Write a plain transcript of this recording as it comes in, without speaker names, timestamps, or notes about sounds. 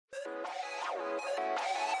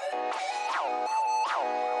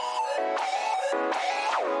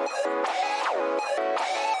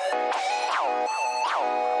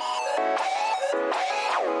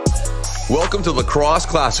Welcome to Lacrosse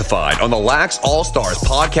Classified on the Lax All-Stars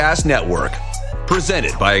Podcast Network,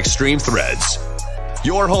 presented by X-Treme Threads.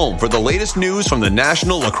 Your home for the latest news from the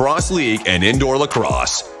National Lacrosse League and indoor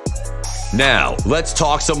lacrosse. Now, let's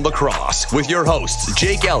talk some lacrosse with your hosts,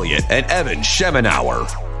 Jake Elliott and Evan Schemenauer.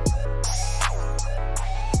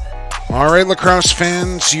 All right, lacrosse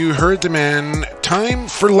fans, you heard the man. Time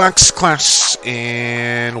for Lax Class,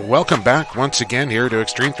 and welcome back once again here to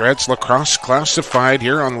X-Treme Threads Lacrosse Classified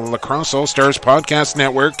here on the Lacrosse All-Stars Podcast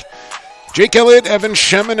Network. Jake Elliott, Evan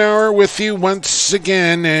Schemenauer with you once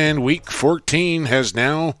again, and Week 14 has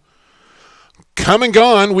now come and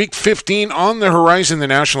gone. Week 15 on the horizon, the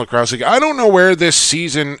National Lacrosse League. I don't know where this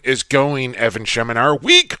season is going, Evan Schemenauer.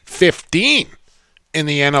 Week 15 in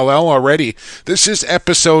the NLL already. This is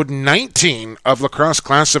episode 19 of Lacrosse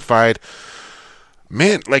Classified.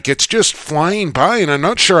 Man, like, it's just flying by, and I'm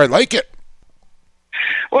not sure I like it.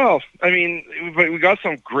 Well, I mean, we got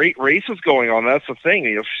some great races going on. That's the thing.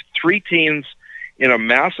 You have three teams in a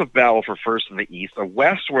massive battle for first in the East. A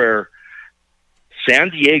West where San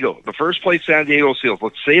Diego, the first place San Diego Seals,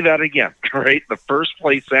 let's say that again, right? The first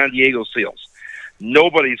place San Diego Seals.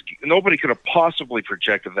 Nobody could have possibly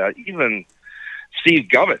projected that. Even Steve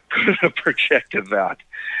Govett could have projected that.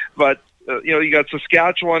 But, you got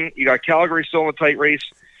Saskatchewan, you got Calgary still in a tight race,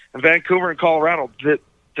 and Vancouver and Colorado.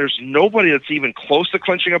 There's nobody that's even close to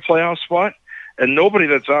clinching a playoff spot, and nobody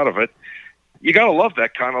that's out of it. You got to love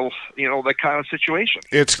that kind of situation.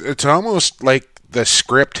 It's almost like the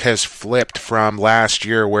script has flipped from last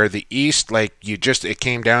year, where the East, it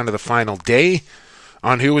came down to the final day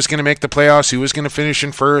on who was going to make the playoffs, who was going to finish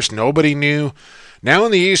in first. Nobody knew. Now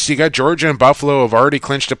in the East, you got Georgia and Buffalo have already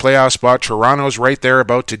clinched a playoff spot. Toronto's right there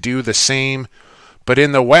about to do the same. But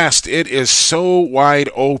in the West, it is so wide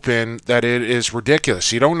open that it is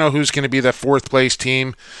ridiculous. You don't know who's going to be the fourth place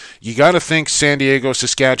team. You got to think San Diego,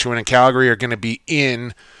 Saskatchewan, and Calgary are going to be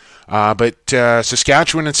in. But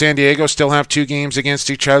Saskatchewan and San Diego still have two games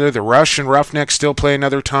against each other. The Rush and Roughnecks still play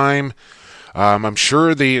another time. I'm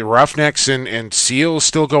sure the Roughnecks and Seals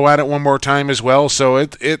still go at it one more time as well. So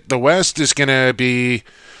the West is going to be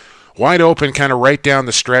wide open kind of right down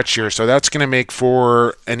the stretch here. So that's going to make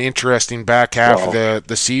for an interesting back half of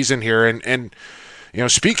the season here. And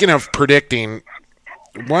speaking of predicting,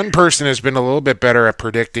 one person has been a little bit better at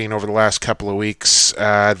predicting over the last couple of weeks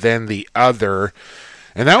than the other.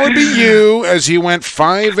 And that would be you, as you went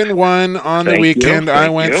 5-1 on the weekend. I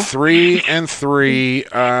went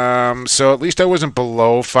 3-3. So at least I wasn't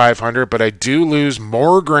below 500, but I do lose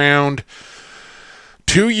more ground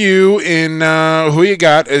to you in who you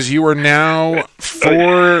got, as you are now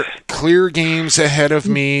 4 clear games ahead of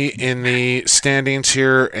me in the standings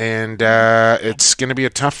here, and it's going to be a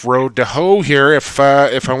tough road to hoe here if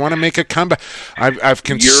I want to make a comeback. I've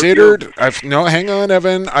considered. Hang on,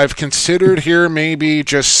 Evan. I've considered here maybe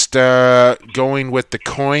just going with the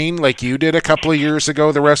coin like you did a couple of years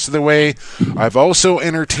ago the rest of the way. I've also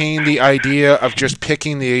entertained the idea of just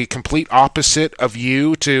picking the complete opposite of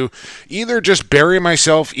you to either just bury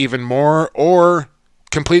myself even more or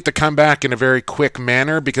complete the comeback in a very quick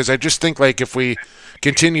manner, because I just think if we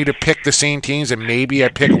continue to pick the same teams and maybe I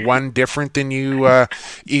pick one different than you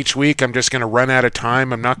each week, I'm just going to run out of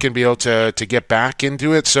time. I'm not going to be able to get back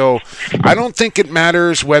into it. So I don't think it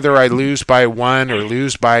matters whether I lose by 1 or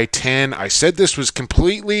lose by 10. I said this was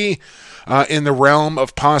completely in the realm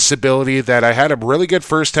of possibility, that I had a really good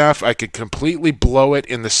first half. I could completely blow it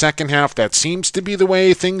in the second half. That seems to be the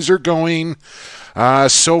way things are going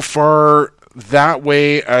so far that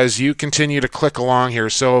way as you continue to click along here.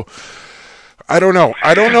 So I don't know.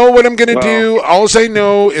 I don't know what I'm going to do. All I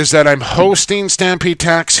know is that I'm hosting Stampede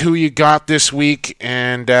Tack's Who You Got this week,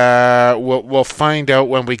 and we'll find out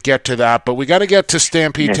when we get to that. But we got to get to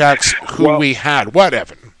Stampede Tack's Who We Had. What,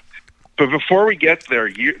 Evan? But before we get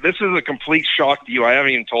there, this is a complete shock to you. I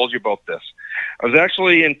haven't even told you about this. I was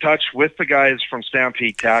actually in touch with the guys from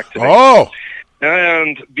Stampede Tack today. Oh!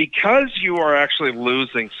 And because you are actually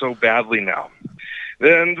losing so badly now,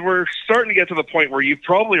 then we're starting to get to the point where you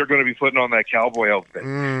probably are going to be putting on that cowboy outfit.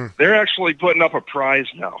 They're actually putting up a prize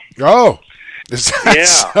now. Oh, is that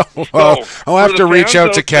so? Well, I'll have to reach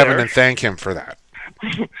out to Kevin and thank him for that.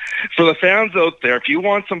 For the fans out there, if you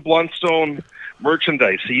want some Bluntstone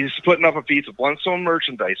merchandise, he's putting up a piece of Bluntstone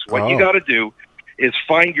merchandise. What you got to do is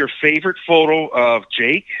find your favorite photo of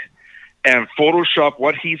Jake and Photoshop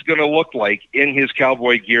what he's going to look like in his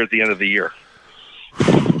cowboy gear at the end of the year.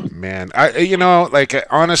 man.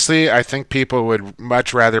 Honestly, I think people would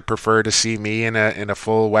much rather prefer to see me in a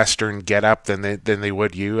full Western getup than they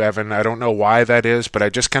would you, Evan. I don't know why that is, but I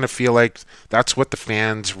just kind of feel like that's what the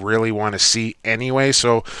fans really want to see anyway.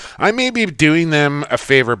 So I may be doing them a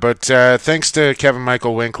favor, but thanks to Kevin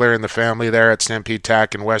Michael Winkler and the family there at Stampede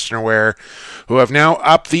Tack and Western Wear, who have now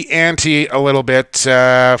upped the ante a little bit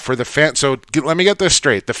for the fan. So let me get this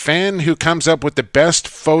straight. The fan who comes up with the best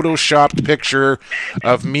photoshopped picture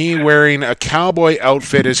of me wearing a cowboy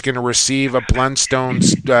outfit is going to receive a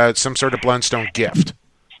Blundstone, some sort of Blundstone gift.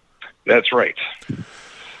 That's right.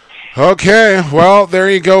 Okay, well, there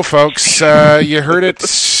you go, folks. You heard it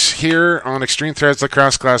here on X-Treme Threads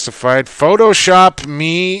Lacrosse Classified. Photoshop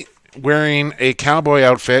me wearing a cowboy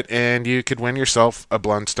outfit, and you could win yourself a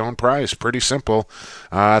Blundstone prize. Pretty simple.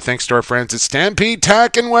 Thanks to our friends at Stampede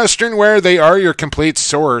Tack and Western Wear. They are your complete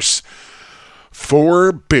source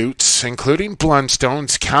for boots, including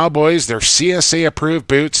Blundstones, Cowboys. They're CSA-approved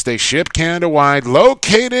boots. They ship Canada-wide,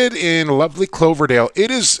 located in lovely Cloverdale. It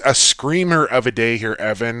is a screamer of a day here,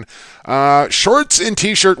 Evan. Shorts and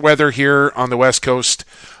T-shirt weather here on the west coast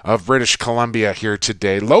of British Columbia here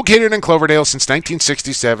today. Located in Cloverdale since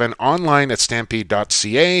 1967, online at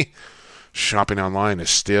stampede.ca. Shopping online is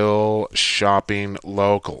still shopping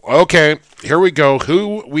local. Okay, here we go.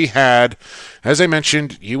 Who we had. As I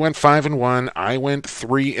mentioned, you went 5-1. I went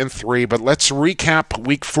 3-3. But let's recap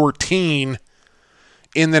Week 14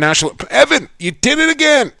 in the National. Evan, you did it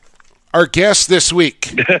again. Our guest this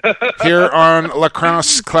week here on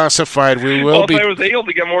Lacrosse Classified. We will be. If I was able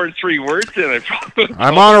to get more than 3 words in, I probably.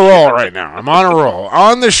 I'm on a roll right now.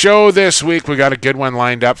 On the show this week, we got a good one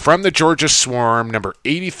lined up from the Georgia Swarm, number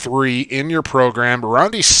 83 in your program.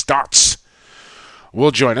 Randy Staats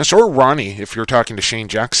will join us, or Ronnie if you're talking to Shane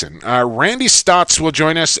Jackson. Randy Staats will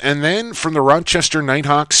join us, and then from the Rochester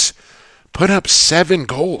Nighthawks, put up 7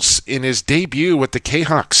 goals in his debut with the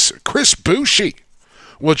K-Hawks. Chris Boushy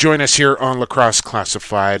will join us here on Lacrosse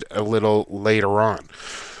Classified a little later on.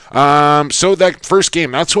 So that first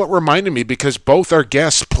game, that's what reminded me, because both our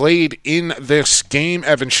guests played in this game,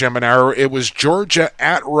 Evan Schemenauer. It was Georgia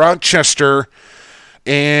at Rochester,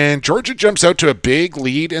 and Georgia jumps out to a big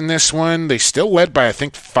lead in this one. They still led by, I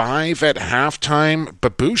think, 5 at halftime.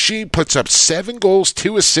 But Boushy puts up 7 goals,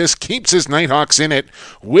 2 assists, keeps his Nighthawks in it.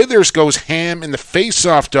 Withers goes ham in the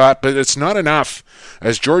face-off dot, but it's not enough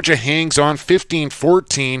as Georgia hangs on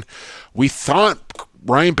 15-14. We thought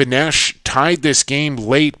Ryan Benesh tied this game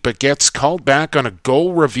late, but gets called back on a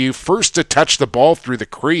goal review, first to touch the ball through the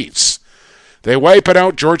crease. They wipe it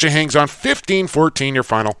out. Georgia hangs on 15-14, your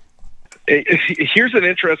final. Here's an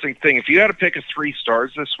interesting thing. If you had to pick a 3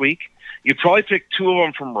 stars this week, you'd probably pick 2 of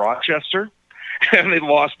them from Rochester, and they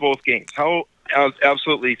lost both games. How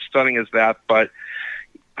absolutely stunning is that? But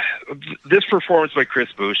this performance by Chris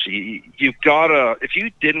Boushy, you've got to, if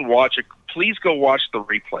you didn't watch it, please go watch the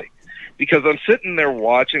replay. Because I'm sitting there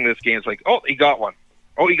watching this game. It's like, oh, he got one.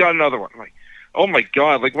 Oh, he got another one. I'm like, oh, my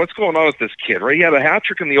God, like, what's going on with this kid, right? He had a hat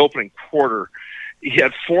trick in the opening quarter. He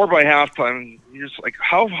had 4 by halftime. You're just like,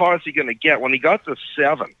 how hard is he going to get? When he got to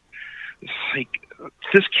 7, it's like,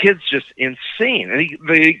 this kid's just insane. And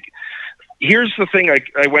here's the thing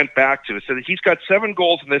I went back to. It said he's got 7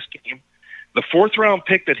 goals in this game. The 4th-round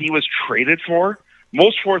pick that he was traded for,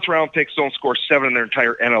 most 4th-round picks don't score 7 in their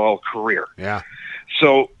entire NLL career. Yeah.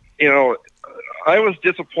 So, I was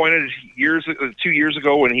disappointed 2 years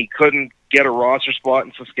ago when he couldn't get a roster spot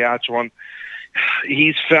in Saskatchewan.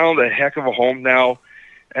 He's found a heck of a home now,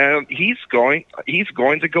 and he's going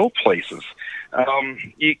to go places.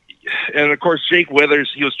 And of course, Jake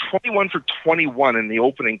Withers, he was 21 for 21 in the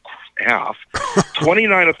opening half,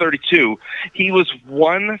 29 of 32. He was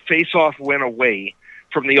 1 face-off win away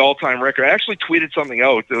from the all-time record. I actually tweeted something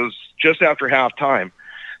out. It was just after halftime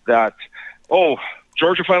that,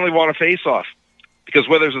 Georgia finally won a face-off because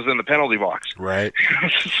Withers was in the penalty box. Right.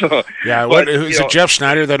 So, yeah. Is it Jeff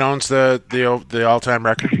Schneider that owns the all-time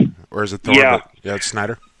record, or is it Thor? Yeah. Yeah, it's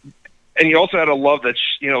Schneider. And he also had a love that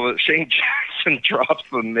that Shane Jackson drops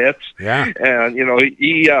the mitts. Yeah. And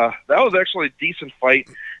he that was actually a decent fight.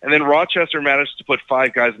 And then Rochester managed to put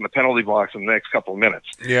 5 guys in the penalty box in the next couple of minutes.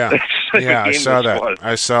 Yeah. Yeah, I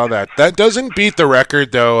saw that. That doesn't beat the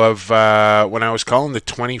record, though, of when I was calling the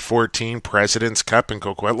 2014 President's Cup in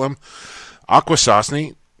Coquitlam.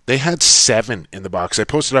 Akwesasne, they had 7 in the box. I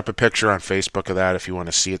posted up a picture on Facebook of that if you want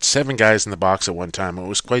to see it. 7 guys in the box at one time. It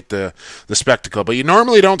was quite the spectacle. But you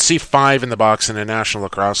normally don't see 5 in the box in a National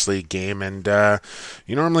Lacrosse League game, and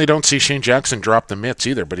you normally don't see Shane Jackson drop the mitts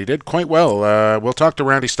either, but he did quite well. We'll talk to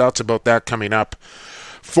Randy Staats about that coming up.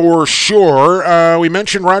 for sure. We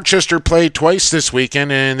mentioned Rochester played twice this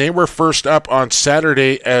weekend, and they were first up on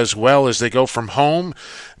Saturday as well as they go from home.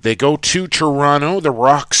 They go to Toronto, the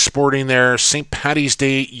Rocks sporting their St. Paddy's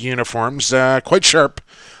Day uniforms. Quite sharp,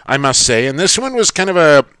 I must say. And this one was kind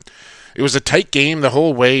of it was a tight game the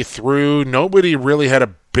whole way through. Nobody really had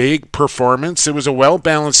a big performance. It was a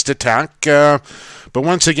well-balanced attack. But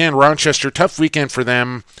once again, Rochester, tough weekend for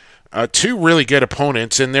them. Two really good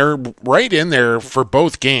opponents, and they're right in there for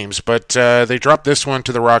both games. But they dropped this one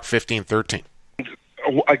to the Rock 15-13.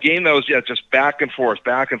 A game that was just back and forth.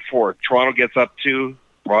 Toronto gets up 2.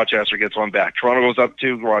 Rochester gets one back. Toronto goes up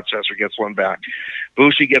 2. Rochester gets one back.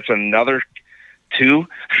 Boushy gets another 2.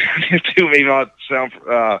 2 may not sound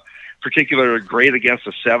particularly great against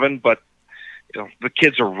a 7, but the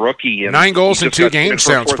kid's a rookie. And 9 goals in 2 games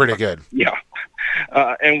sounds pretty good. Yeah.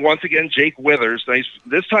 And once again, Jake Withers.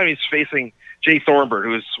 This time he's facing Jay Thornburg,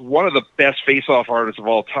 who is one of the best face-off artists of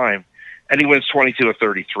all time. And he wins 22 of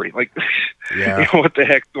 33. Yeah. What the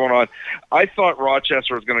heck's going on? I thought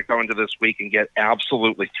Rochester was going to come into this week and get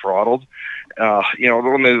absolutely throttled.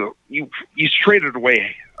 When you traded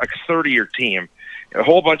away a 30-year team, a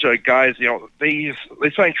whole bunch of guys, they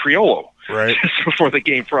signed Triolo right just before the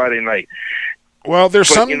game Friday night. Well, there's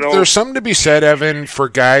something to be said, Evan, for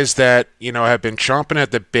guys that, have been chomping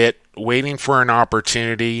at the bit, waiting for an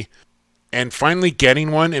opportunity, and finally getting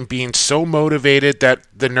one and being so motivated that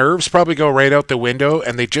the nerves probably go right out the window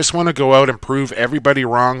and they just want to go out and prove everybody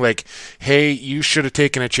wrong, like, hey, you should have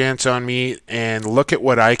taken a chance on me and look at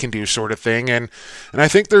what I can do sort of thing. And I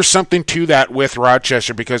think there's something to that with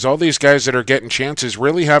Rochester because all these guys that are getting chances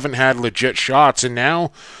really haven't had legit shots, and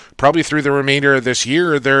now probably through the remainder of this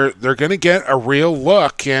year they're going to get a real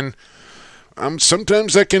look, and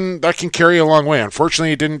sometimes that can carry a long way.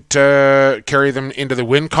 Unfortunately, it didn't carry them into the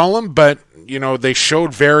win column, but they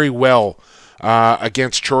showed very well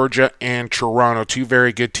against Georgia and Toronto, 2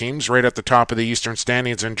 very good teams right at the top of the Eastern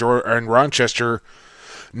standings, and Rochester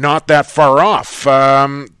not that far off.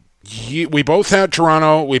 We both had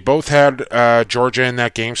Toronto, we both had Georgia in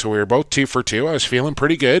that game, so we were both 2 for 2. I was feeling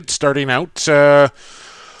pretty good starting out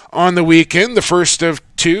on the weekend, the first of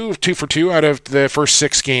 2 for 2 out of the first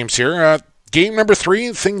 6 games here. Game number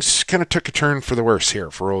 3, things kind of took a turn for the worse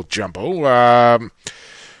here for old Jumbo. And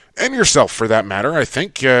yourself, for that matter, I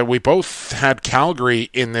think. We both had Calgary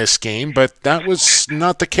in this game, but that was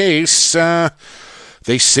not the case.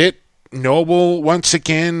 They sit Noble once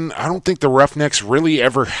again. I don't think the Roughnecks really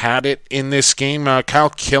ever had it in this game. Kyle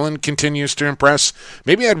Killen continues to impress.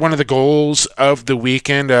 Maybe had one of the goals of the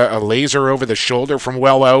weekend, a laser over the shoulder from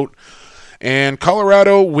well out. And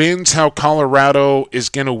Colorado wins how Colorado is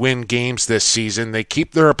going to win games this season. They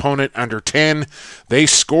keep their opponent under 10. They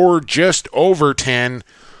score just over 10.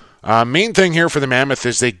 Main thing here for the Mammoth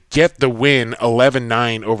is they get the win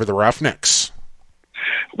 11-9 over the Roughnecks.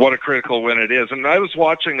 What a critical win it is. And I was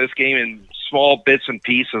watching this game in small bits and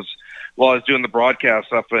pieces while I was doing the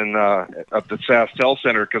broadcast up in at the SaskTel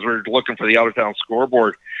Center because we were looking for the out-of-town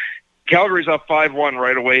scoreboard. Calgary's up 5-1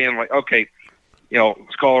 right away, and okay,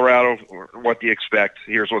 it's Colorado. What do you expect?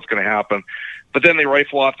 Here's what's going to happen. But then they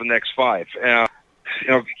rifle off the next 5.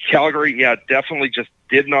 Calgary, definitely just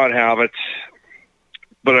did not have it.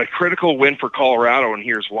 But a critical win for Colorado, and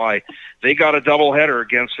here's why. They got a doubleheader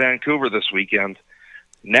against Vancouver this weekend.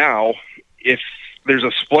 Now, if there's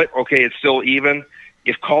a split, okay, it's still even.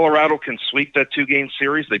 If Colorado can sweep that 2-game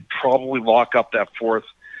series, they probably lock up that 4th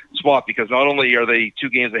spot because not only are they 2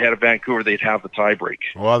 games ahead of Vancouver, they'd have the tiebreak.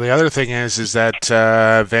 Well, the other thing is that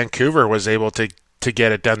Vancouver was able to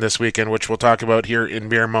get it done this weekend, which we'll talk about here in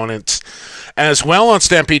mere moments as well on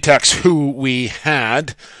Stampede Tack, who we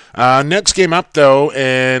had. Next game up, though,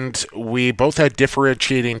 and we both had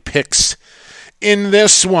differentiating picks in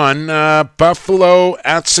this one. Buffalo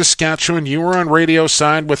at Saskatchewan. You were on radio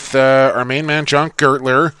side with our main man, John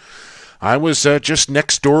Gurtler. I was just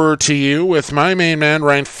next door to you with my main man,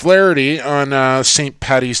 Ryan Flaherty, on St.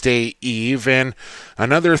 Paddy's Day Eve. And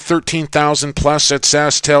another 13,000 plus at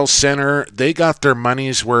SaskTel Center. They got their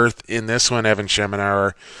money's worth in this one, Evan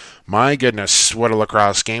Schemenauer. My goodness, what a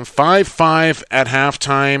lacrosse game. 5-5 at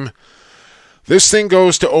halftime. This thing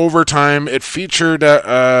goes to overtime. It featured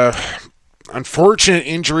unfortunate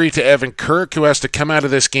injury to Evan Kirk, who has to come out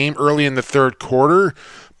of this game early in the third quarter.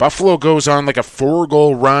 Buffalo goes on like a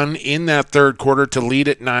 4-goal run in that third quarter to lead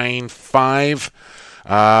at 9-5.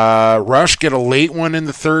 Rush get a late one in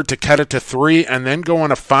the third to cut it to 3, and then go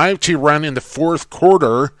on a 5-2 run in the fourth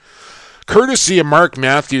quarter, courtesy of Mark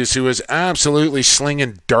Matthews, who was absolutely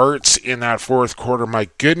slinging darts in that fourth quarter. My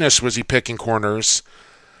goodness, was he picking corners.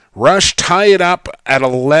 Rush tie it up at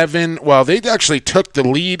 11. Well, they actually took the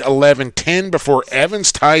lead 11-10 before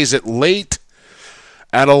Evans ties it late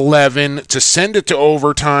at 11 to send it to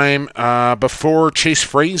overtime before Chase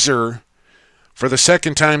Fraser, for the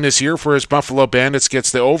second time this year for his Buffalo Bandits,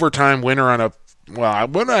 gets the overtime winner on a, well,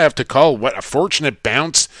 what do I have to call, a fortunate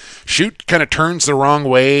bounce. Shoot kind of turns the wrong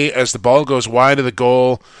way as the ball goes wide of the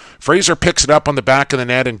goal. Fraser picks it up on the back of the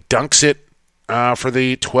net and dunks it for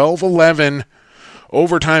the 12-11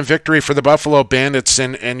 overtime victory for the Buffalo Bandits.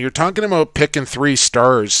 And you're talking about picking 3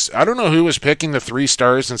 stars. I don't know who was picking the 3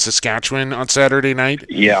 stars in Saskatchewan on Saturday night.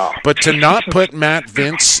 Yeah. But to not put Matt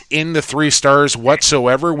Vince in the 3 stars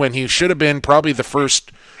whatsoever when he should have been probably the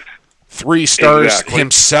first 3 stars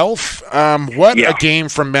himself. What a game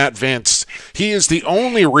from Matt Vince. He is the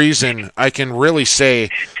only reason I can really say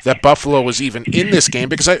that Buffalo was even in this game,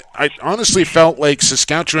 because I honestly felt like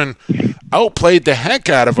Saskatchewan outplayed the heck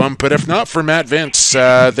out of them, but if not for Matt Vince,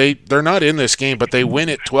 they're not in this game, but they win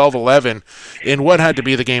it 12-11 in what had to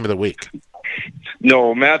be the game of the week.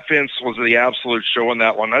 No, Matt Vince was the absolute show in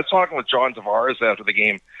that one. I was talking with John Tavares after the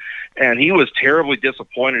game, and he was terribly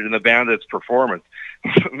disappointed in the Bandits' performance.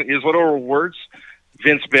 His little words,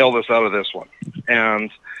 Vince bailed us out of this one. And,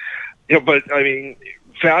 but, I mean,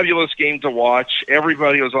 fabulous game to watch.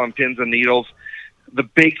 Everybody was on pins and needles. The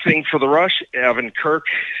big thing for the Rush, Evan Kirk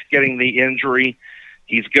getting the injury.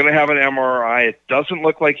 He's going to have an MRI. It doesn't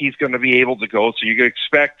look like he's going to be able to go, so you could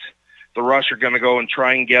expect the Rush are going to go and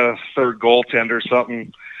try and get a third goaltender,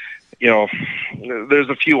 something. There's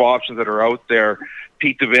a few options that are out there.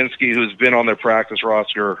 Pete Davinsky, who's been on their practice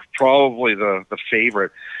roster, probably the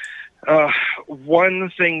favorite.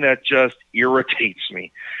 One thing that just irritates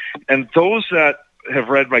me, and those that have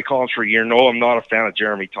read my columns for a year know I'm not a fan of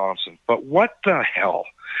Jeremy Thompson, but what the hell?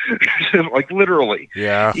 Like, literally.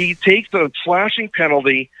 Yeah. He takes a slashing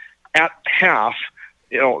penalty at half,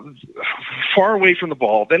 far away from the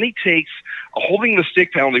ball. Then he takes a holding the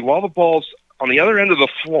stick penalty while the ball's on the other end of the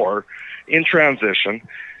floor in transition.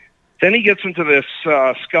 Then he gets into this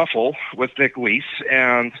scuffle with Nick Weiss,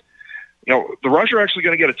 and the Rush are actually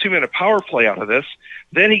going to get a 2-minute power play out of this.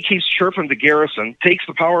 Then he keeps chirping to Garrison, takes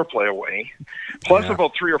the power play away, plus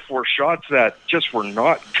about 3 or 4 shots that just were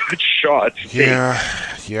not good shots. Yeah.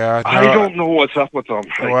 No, I don't know what's up with them.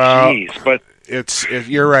 But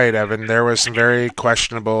you're right, Evan. There was some very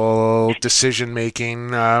questionable decision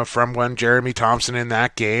making from one Jeremy Thompson in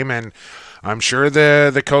that game, and I'm sure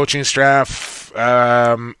the coaching staff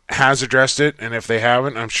has addressed it, and if they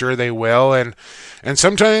haven't, I'm sure they will. And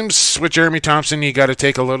sometimes with Jeremy Thompson, you got to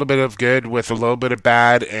take a little bit of good with a little bit of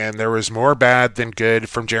bad, and there was more bad than good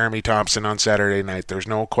from Jeremy Thompson on Saturday night. There's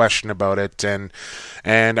no question about it, and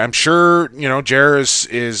I'm sure Jer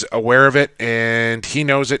is aware of it, and he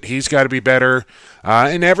knows it. He's got to be better,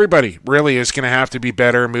 and everybody really is going to have to be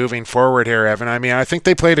better moving forward here, Evan. I mean, I think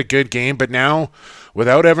they played a good game, but now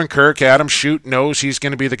without Evan Kirk, Adam Shute knows he's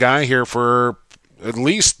going to be the guy here for at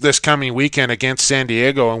least this coming weekend against San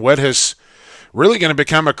Diego, and what is really going to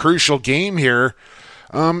become a crucial game here.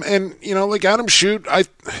 Like Adam Shute,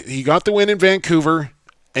 he got the win in Vancouver,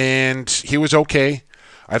 and he was okay.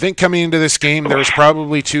 I think coming into this game, there was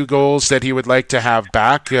probably 2 goals that he would like to have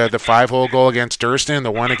back, the 5-hole goal against Durston,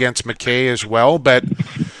 the one against McKay as well, but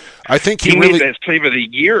I think he really made that save of the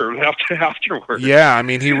year afterwards. Yeah, I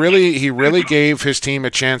mean, he really gave his team a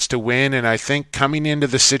chance to win, and I think coming into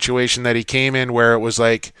the situation that he came in, where it was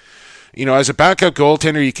like, as a backup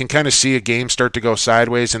goaltender, you can kind of see a game start to go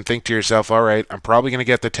sideways and think to yourself, all right, I'm probably going to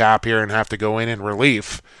get the tap here and have to go in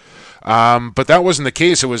relief. But that wasn't the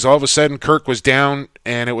case. It was all of a sudden Kirk was down,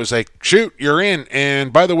 and it was like, shoot, you're in.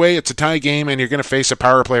 And by the way, it's a tie game, and you're going to face a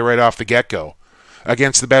power play right off the get-go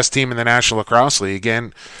against the best team in the National Lacrosse League.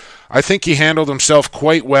 And I think he handled himself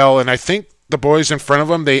quite well, and I think the boys in front of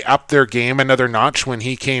him, they upped their game another notch when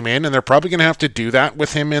he came in, and they're probably going to have to do that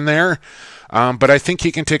with him in there. But I think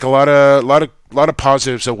he can take a lot of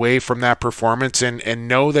positives away from that performance and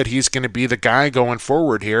know that he's going to be the guy going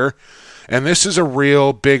forward here. And this is a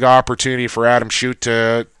real big opportunity for Adam Shute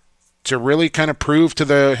to really kind of prove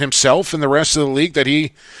to himself and the rest of the league that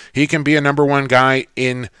he can be a number 1 guy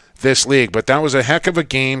in this league. But that was a heck of a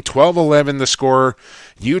game. 12-11 the score.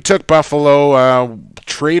 You took Buffalo,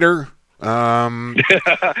 traitor, going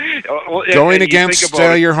against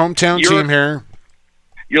your hometown team here.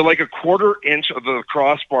 You're like a 1/4 inch of the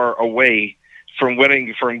crossbar away from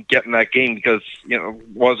getting that game, because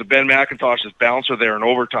was it Ben McIntosh's bouncer there in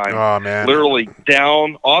overtime? Oh man, literally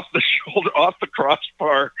down off the shoulder, off the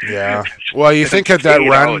crossbar. Yeah. Well, you think of that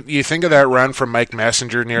run. You think of that run from Mike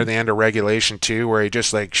Messenger near the end of regulation too, where he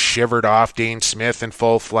just like shivered off Dean Smith in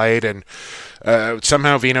full flight, and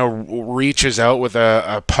somehow Vino reaches out with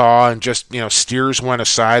a paw and just steers one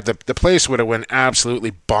aside. The place would have went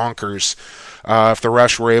absolutely bonkers if the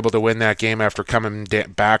Rush were able to win that game after coming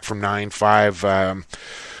back from 9-5.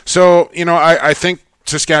 So I think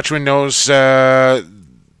Saskatchewan knows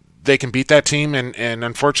they can beat that team, and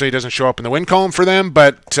unfortunately it doesn't show up in the win column for them.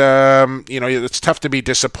 But it's tough to be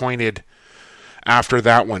disappointed after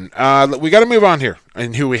that one. We got to move on here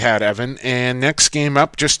and who we had, Evan. And next game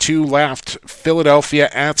up, just two left, Philadelphia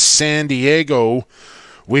at San Diego.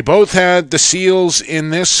 We both had the Seals in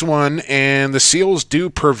this one, and the Seals do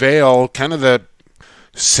prevail. Kind of the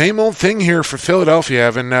same old thing here for Philadelphia,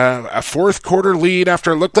 Evan. A fourth quarter lead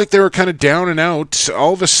after it looked like they were kind of down and out.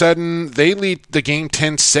 All of a sudden, they lead the game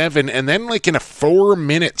 10-7, and then like in a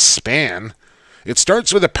 4-minute span, it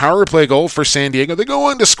starts with a power play goal for San Diego. They go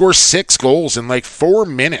on to score 6 goals in like 4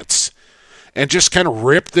 minutes and just kind of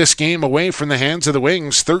rip this game away from the hands of the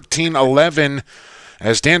Wings, 13-11,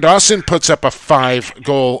 as Dan Dawson puts up a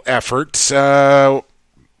 5-goal effort.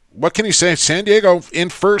 What can you say? San Diego in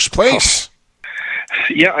first place.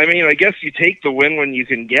 Yeah, I mean, I guess you take the win when you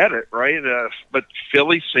can get it, right? But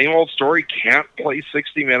Philly, same old story, can't play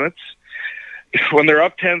 60 minutes. When they're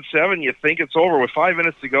up 10-7, you think it's over. With 5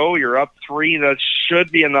 minutes to go, you're up 3. That should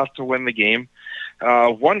be enough to win the game.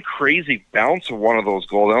 One crazy bounce of one of those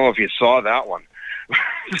goals. I don't know if you saw that one.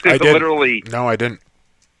 I did. Literally. No, I didn't.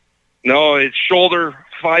 No, it's shoulder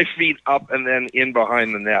 5 feet up and then in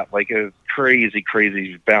behind the net. Like a crazy,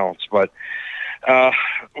 crazy bounce. But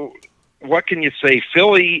what can you say?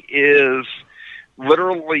 Philly is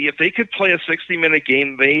literally, if they could play a 60-minute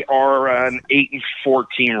game, they are an 8-4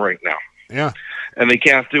 team right now. Yeah. And they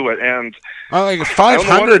can't do it. And like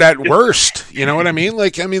 500 at worst. You know what I mean?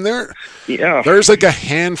 Like, I mean, there's like a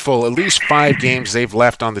handful, at least 5 games they've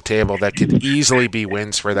left on the table that could easily be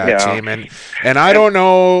wins for that team. And I don't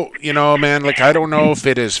know, man, like, I don't know if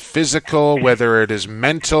it is physical, whether it is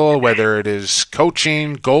mental, whether it is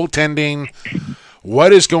coaching, goaltending,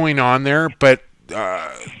 what is going on there. But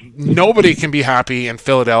nobody can be happy in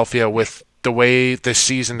Philadelphia with the way this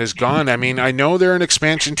season has gone. I mean, I know they're an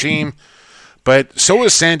expansion team, but so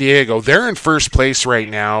is San Diego. They're in first place right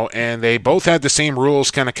now, and they both had the same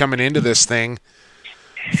rules kind of coming into this thing.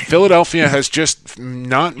 Philadelphia has just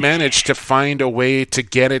not managed to find a way to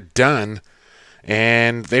get it done,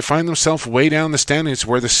 and they find themselves way down the standings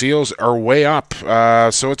where the Seals are way up.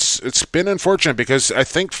 So it's been unfortunate because I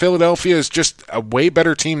think Philadelphia is just a way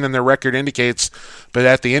better team than their record indicates. But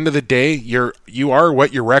at the end of the day, you are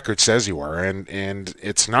what your record says you are, and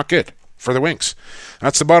it's not good for the Wings.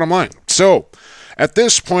 That's the bottom line. So at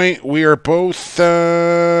this point, we are both,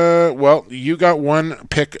 you got one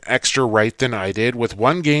pick extra right than I did with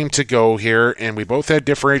one game to go here, and we both had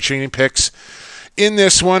differentiating picks in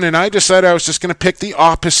this one, and I decided I was just going to pick the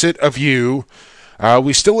opposite of you.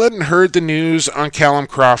 We still hadn't heard the news on Callum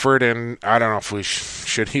Crawford, and I don't know if we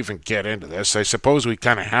should even get into this. I suppose we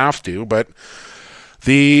kind of have to, but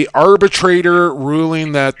the arbitrator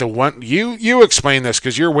ruling that the one... You explain this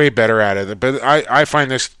because you're way better at it, but I find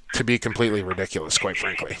this to be completely ridiculous, quite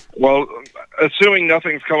frankly. Well, assuming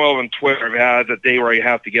nothing's come out on Twitter, I've had a day where you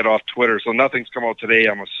have to get off Twitter, so nothing's come out today,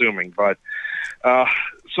 I'm assuming. But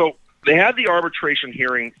so they had the arbitration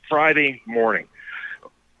hearing Friday morning.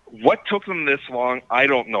 What took them this long? I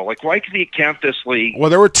don't know. Like, why can't this league? Well,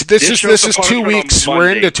 this is 2 weeks.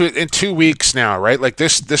 We're in 2 weeks now, right? Like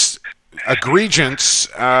this egregious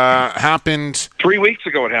happened 3 weeks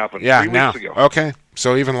ago. It happened. Yeah, 3 now. weeks ago. Okay,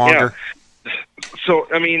 so even longer. Yeah. So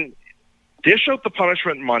I mean, dish out the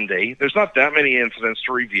punishment Monday. There's not that many incidents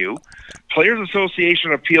to review. Players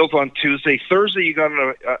Association appeals on Tuesday. Thursday, you got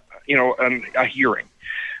a hearing.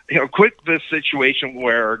 Quit this situation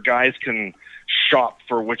where guys can shop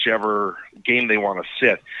for whichever game they want to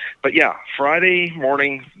sit. But yeah, Friday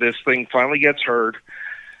morning, this thing finally gets heard.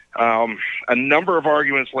 A number of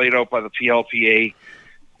arguments laid out by the PLPA.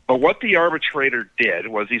 But what the arbitrator did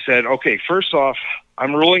was he said, okay, first off,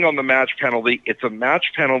 I'm ruling on the match penalty. It's a match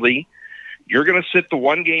penalty. You're going to sit the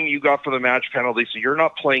one game you got for the match penalty, so you're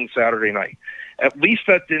not playing Saturday night. At least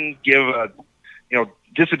that didn't give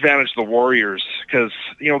disadvantage the Warriors because,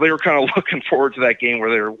 they were kind of looking forward to that game where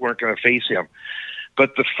they weren't going to face him.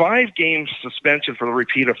 But the 5-game suspension for the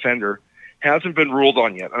repeat offender hasn't been ruled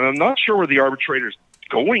on yet. And I'm not sure where the arbitrator's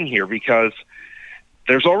going here because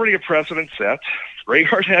there's already a precedent set. Ray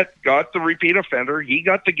Hartett got the repeat offender. He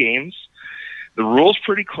got the games. The rule's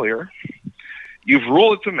pretty clear. You've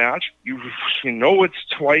ruled it's a match. You know it's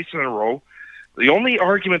twice in a row. The only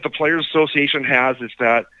argument the Players Association has is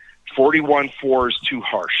that 41-4 is too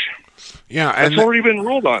harsh. Yeah, and it's already been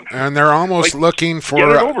ruled on. And they're almost looking for get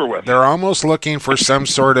it over with. They're almost looking for some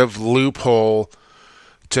sort of loophole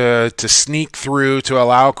to sneak through to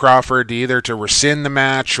allow Crawford either to rescind the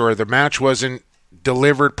match, or the match wasn't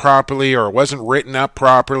delivered properly, or wasn't written up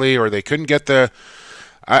properly, or they couldn't get the.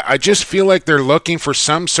 I just feel like they're looking for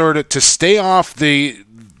some sort of to stay off the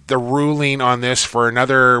ruling on this for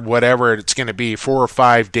another whatever it's going to be, 4 or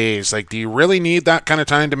 5 days. Like, do you really need that kind of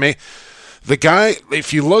time to make the guy?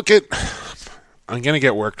 If you look at, I'm going to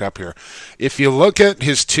get worked up here. If you look at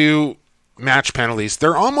his 2 match penalties,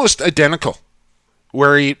 they're almost identical.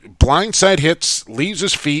 Where he blindside hits, leaves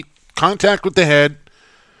his feet, contact with the head,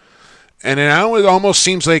 and now it almost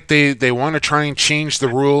seems like they want to try and change the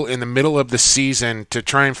rule in the middle of the season to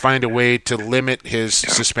try and find a way to limit his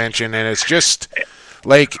suspension, and it's just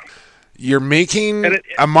like you're making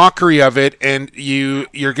a mockery of it, and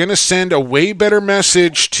you're going to send a way better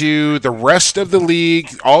message to the rest of the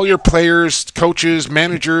league, all your players, coaches,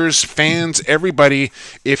 managers, fans, everybody,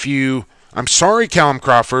 if you... I'm sorry, Callum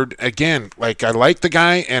Crawford. Again, like, I like the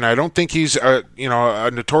guy, and I don't think he's a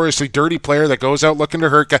notoriously dirty player that goes out looking to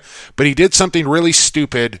hurt guy, but he did something really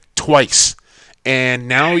stupid twice. And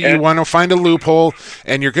now you want to find a loophole,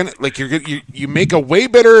 and you make a way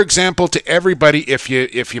better example to everybody if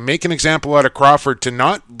you make an example out of Crawford to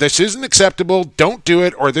not, this isn't acceptable, don't do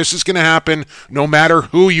it, or this is going to happen no matter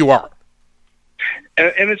who you are.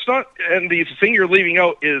 And it's not, and the thing you're leaving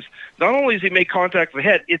out is not only does he make contact with the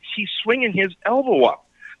head, it's he's swinging his elbow up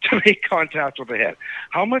to make contact with the head.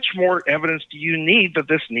 How much more evidence do you need that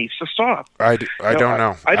this needs to stop? I don't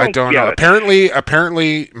know. I don't know.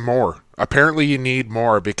 Apparently more. Apparently you need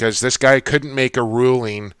more, because this guy couldn't make a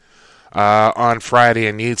ruling on Friday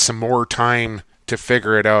and needs some more time to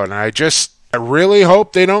figure it out. And I really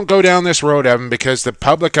hope they don't go down this road, Evan, because the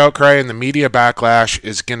public outcry and the media backlash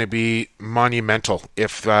is going to be monumental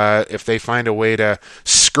if they find a way to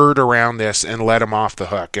skirt around this and let him off the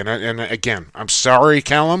hook. And again, I'm sorry,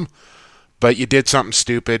 Callum, but you did something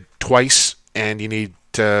stupid twice, and you need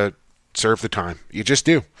to serve the time. You just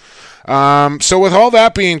do. So with all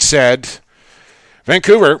that being said,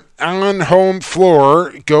 Vancouver, on home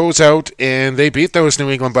floor, goes out and they beat those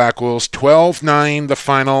New England Black Wolves 12-9 the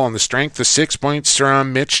final on the strength of 6 points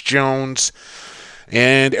from Mitch Jones.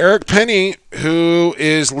 And Eric Penny, who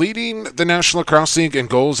is leading the National Lacrosse League in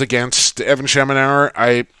goals against Evan Schemenauer.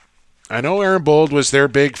 I know Aaron Bold was their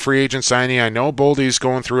big free agent signing. I know Boldy's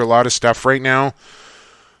going through a lot of stuff right now.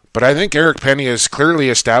 But I think Eric Penny has clearly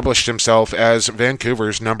established himself as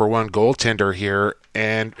Vancouver's number 1 goaltender here,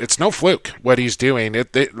 and it's no fluke what he's doing.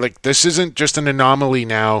 This isn't just an anomaly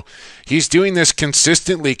now. He's doing this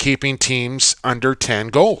consistently, keeping teams under 10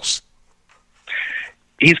 goals.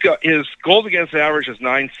 He's got his goals against average is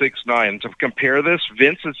 .969. To compare this,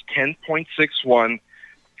 Vince is 10.61,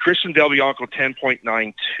 Christian Del Bianco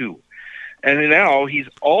 10.92. And now he's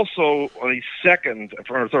also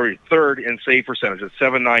third in save percentage at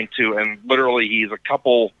 .792, and literally he's a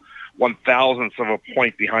couple 1,000ths of a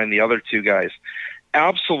point behind the other 2 guys.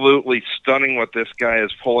 Absolutely stunning what this guy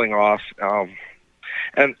is pulling off.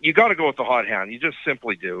 And you got to go with the hot hand. You just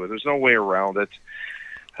simply do. There's no way around it.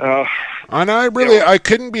 And I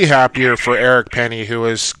couldn't be happier for Eric Penny, who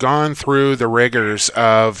has gone through the rigors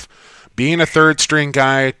of being a third-string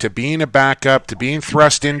guy, to being a backup, to being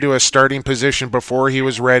thrust into a starting position before he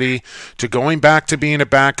was ready, to going back to being a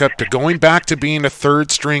backup, to going back to being a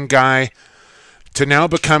third-string guy, to now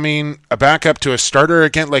becoming a backup to a starter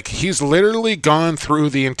again. Like, he's literally gone through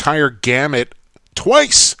the entire gamut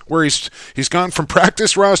twice, where he's gone from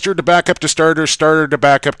practice roster to backup to starter, starter to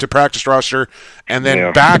backup to practice roster, and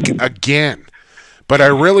then back again. But I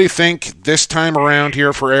really think this time around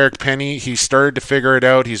here for Eric Penny, he started to figure it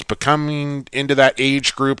out. He's becoming into that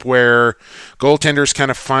age group where goaltenders kind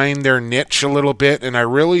of find their niche a little bit. And I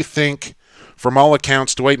really think, from all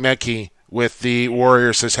accounts, Dwight Medke with the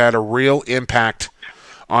Warriors has had a real impact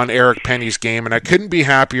on Eric Penny's game. And I couldn't be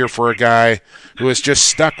happier for a guy who has just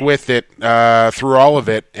stuck with it through all of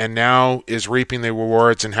it and now is reaping the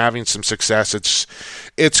rewards and having some success.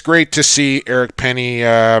 It's great to see Eric Penny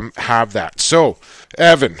have that. So,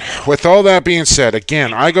 Evan, with all that being said,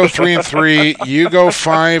 again, I go 3-3, you go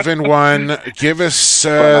 5-1. Give us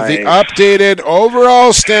the updated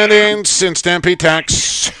overall standings in Stampede Tack.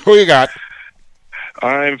 Who you got?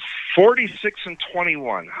 I'm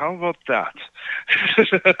 46-21. How about that?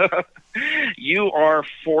 You are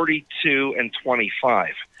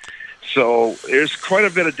 42-25. So there's quite a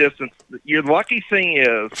bit of distance. Your lucky thing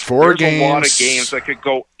is there's a lot of games that could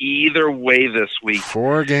go either way this week.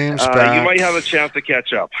 4 games back. You might have a chance to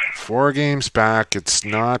catch up. 4 games back. It's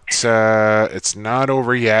not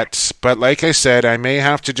over yet. But like I said, I may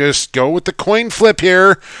have to just go with the coin flip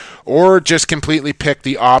here, or just completely pick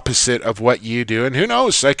the opposite of what you do. And who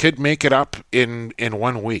knows? I could make it up in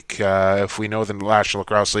 1 week if we know the National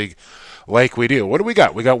Lacrosse League like we do. What do we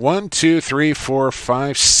got? We got 1, 2, 3, 4,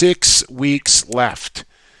 5, 6 weeks left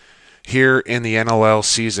here in the NLL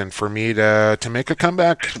season for me to make a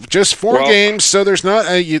comeback. Just 4 games, so there's not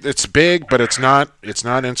it's big, but it's not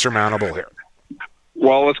insurmountable here.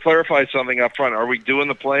 Well, let's clarify something up front. Are we doing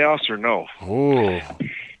the playoffs or no? Ooh.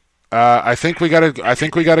 I think we got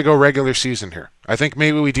to go regular season here. I think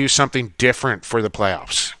maybe we do something different for the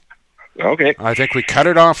playoffs. Okay. I think we cut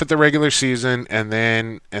it off at the regular season, and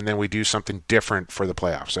then we do something different for the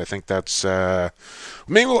playoffs. I think that's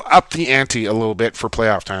maybe we'll up the ante a little bit for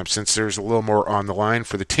playoff time, since there's a little more on the line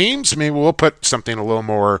for the teams. Maybe we'll put something a little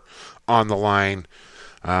more on the line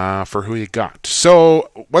for who you got.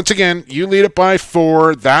 So once again, you lead it by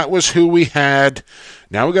 4. That was who we had.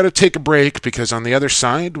 Now we got to take a break, because on the other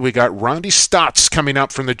side we got Randy Staats coming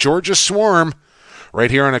up from the Georgia Swarm,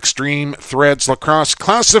 right here on X-Treme Threads Lacrosse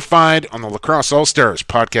Classified on the Lacrosse All-Stars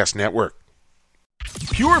Podcast Network.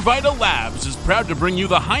 Pure Vita Labs is proud to bring you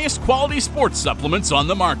the highest quality sports supplements on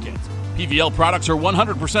the market. PVL products are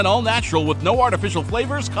 100% all natural with no artificial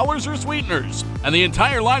flavors, colors, or sweeteners. And the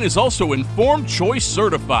entire line is also Informed Choice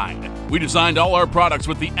certified. We designed all our products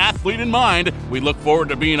with the athlete in mind. We look forward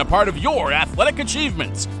to being a part of your athletic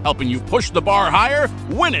achievements, helping you push the bar higher,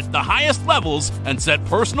 win at the highest levels, and set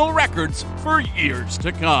personal records for years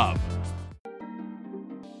to come.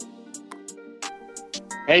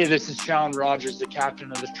 Hey, this is Sean Rogers, the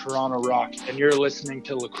captain of the Toronto Rock, and you're listening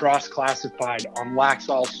to Lacrosse Classified on Lax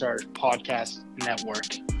All-Stars Podcast Network.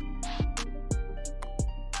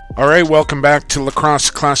 All right, welcome back to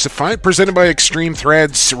Lacrosse Classified, presented by X-Treme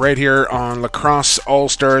Threads, right here on Lacrosse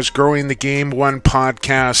All-Stars, growing the game one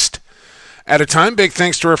podcast at a time. Big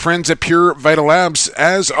thanks to our friends at Pure Vita Labs.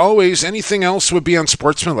 As always, anything else would be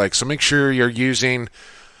unsportsmanlike, so make sure you're using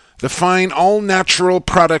the fine all-natural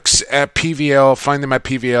products at PVL. Find them at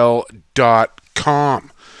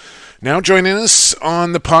PVL.com. Now joining us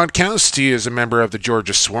on the podcast, he is a member of the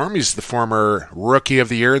Georgia Swarm. He's the former Rookie of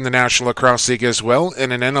the Year in the National Lacrosse League as well,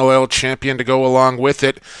 and an NLL champion to go along with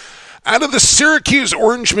it. Out of the Syracuse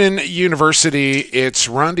Orangeman University, it's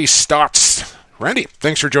Randy Staats. Randy,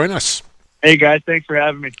 thanks for joining us. Hey, guys. Thanks for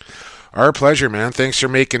having me. Our pleasure, man. Thanks for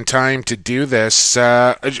making time to do this.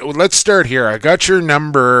 Let's start here. I got your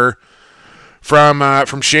number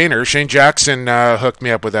from Shane Jackson hooked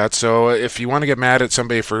me up with that. So if you want to get mad at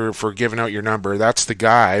somebody for giving out your number, that's the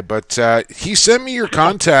guy. But he sent me your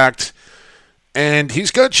contact, and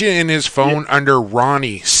he's got you in his phone under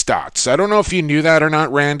Ronnie Staats. I don't know if you knew that or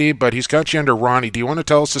not, Randy, but he's got you under Ronnie. Do you want to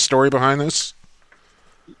tell us the story behind this?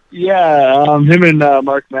 Yeah, him and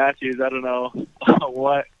Mark Matthews. I don't know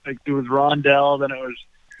what. Like, it was Rondell, then it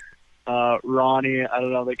was Ronnie. I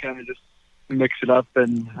don't know. They kind of just mix it up,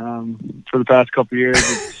 and for the past couple of years,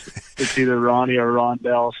 it's either Ronnie or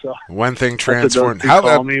Rondell. So one thing transformed. How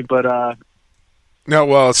call me? But no.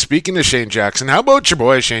 Well, speaking of Shane Jackson, how about your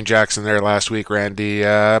boy Shane Jackson there last week? Randy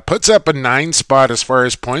puts up a 9 spot as far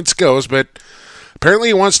as points goes, but apparently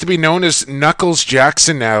he wants to be known as Knuckles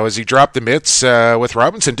Jackson now, as he dropped the mitts with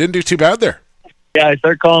Robinson. Didn't do too bad there. Yeah, I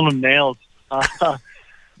started calling him Nails.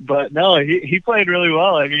 But no, he played really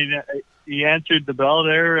well. I mean, he answered the bell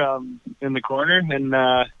there in the corner, and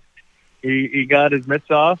he got his mitts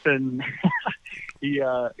off, and he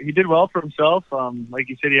did well for himself. Like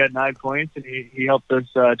you said, he had 9 points, and he helped us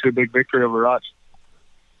to a big victory over Roch.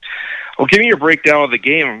 Well, give me your breakdown of the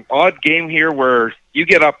game. Odd game here where you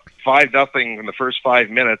get up 5-0 in the first 5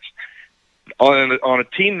 minutes on a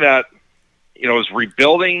team that is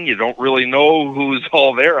rebuilding. You don't really know who's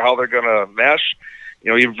all there, how they're going to mesh.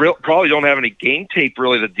 You probably don't have any game tape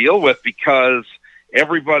really to deal with, because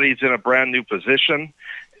everybody's in a brand new position,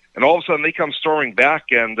 and all of a sudden they come storming back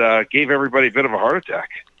and gave everybody a bit of a heart attack.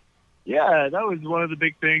 Yeah, that was one of the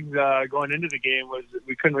big things going into the game, was that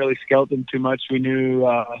we couldn't really scout them too much. We knew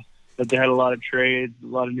that they had a lot of trades, a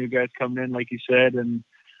lot of new guys coming in, like you said, and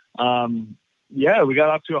we got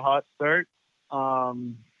off to a hot start,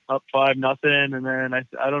 up 5-0, and then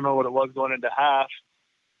I don't know what it was going into half.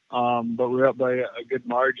 But we were up by a good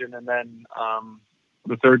margin, and then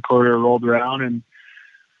the third quarter rolled around, and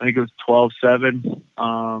I think it was 12-7,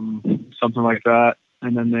 something like that.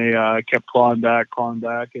 And then they kept clawing back,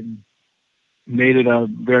 and made it a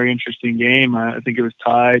very interesting game. I think it was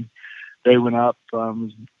tied. They went up. It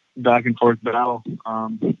was back and forth battle.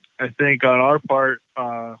 I think on our part,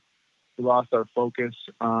 we lost our focus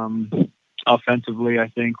offensively. I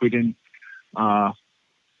think we didn't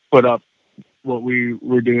put up what we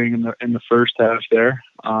were doing in the first half there.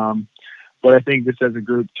 But I think just as a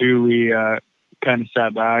group too, we kind of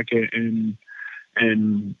sat back and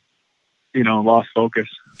lost focus.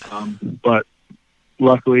 But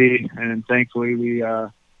luckily and thankfully we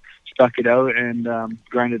stuck it out and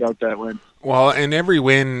grinded out that win. Well, and every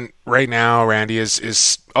win right now, Randy,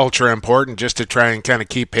 is ultra important just to try and kind of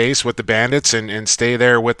keep pace with the Bandits and stay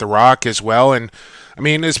there with the Rock as well. And I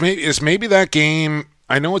mean, is maybe that game,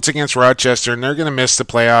 I know it's against Rochester and they're going to miss the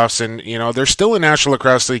playoffs, and they're still a National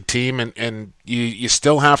Lacrosse League team, and you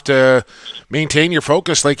still have to maintain your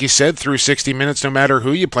focus, like you said, through 60 minutes no matter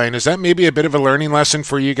who you play. And is that maybe a bit of a learning lesson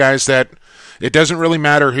for you guys, that it doesn't really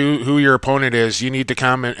matter who your opponent is, you need to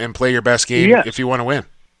come and play your best game if you want to win?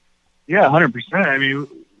 Yeah, 100%. I mean,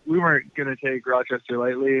 we weren't going to take Rochester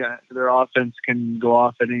lightly. Their offense can go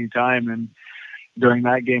off at any time, and during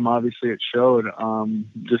that game, obviously, it showed.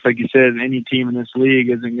 Just like you said, any team in this league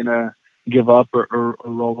isn't going to give up or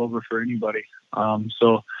roll over for anybody.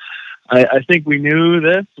 So I think we knew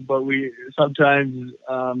this, but we sometimes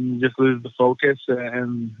just lose the focus,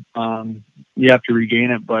 and you have to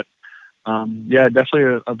regain it. But,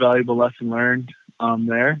 definitely a valuable lesson learned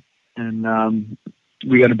there. And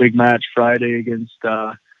we got a big match Friday against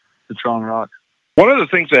the Toronto Rock. One of the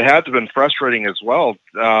things that had to have been frustrating as well,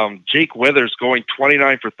 Jake Withers going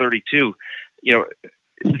 29 for 32.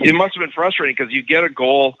 It must have been frustrating because you get a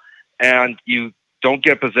goal and you don't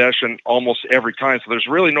get possession almost every time. So there's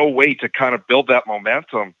really no way to kind of build that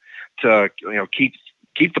momentum to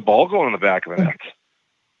keep the ball going in the back of the net.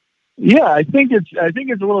 Yeah, I think it's a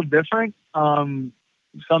little different.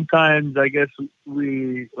 Sometimes I guess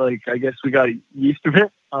we got used to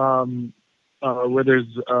it. Withers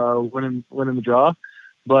winning the draw,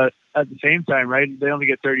 but at the same time, right? They only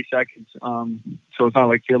get 30 seconds, so it's not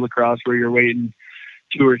like field lacrosse where you're waiting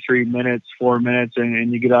 2 or 3 minutes, 4 minutes,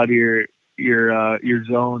 and you get out of your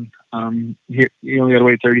zone. You only got to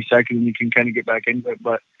wait 30 seconds, and you can kind of get back into it.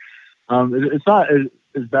 But it's not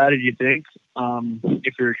as bad as you think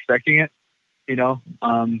if you're expecting it,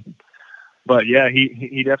 But yeah,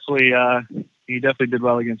 he definitely did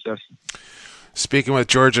well against us. Speaking with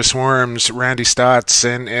Georgia Swarms, Randy Staats,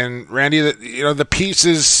 and Randy, the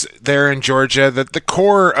pieces there in Georgia, the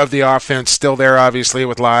core of the offense still there, obviously,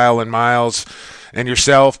 with Lyle and Miles and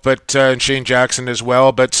yourself, but and Shane Jackson as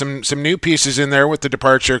well. But some new pieces in there with the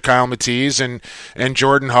departure of Kyle Matisse and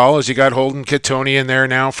Jordan Hall, as you got Holden Kitoni in there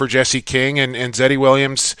now for Jesse King, and Zeddy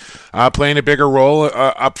Williams playing a bigger role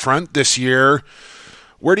up front this year.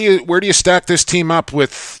 Where do you stack this team up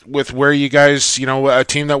with where you guys, a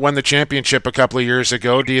team that won the championship a couple of years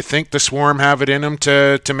ago? Do you think the Swarm have it in them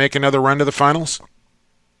to make another run to the finals?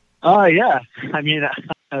 Yeah. I mean,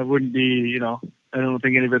 I wouldn't be, I don't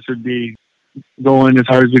think any of us would be going as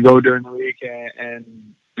hard as we go during the week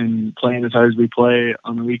and playing as hard as we play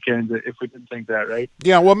on the weekends if we didn't think that, right?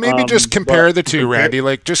 Yeah, well, maybe just compare the two, Randy.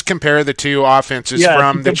 Just compare the two offenses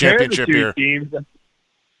from the championship year. Teams,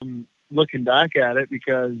 looking back at it,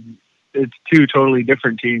 because it's two totally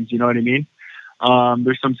different teams, you know what I mean?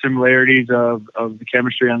 There's some similarities of the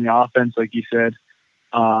chemistry on the offense, like you said.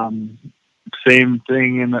 Same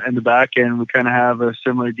thing in the back end. We kind of have a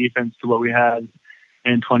similar defense to what we had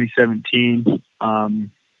in 2017.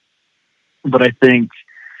 But I think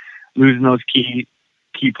losing those key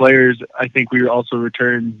players, I think we also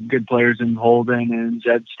returned good players in Holden and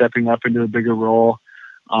Zed stepping up into a bigger role.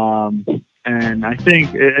 And I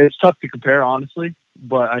think it's tough to compare, honestly,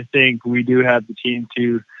 but I think we do have the team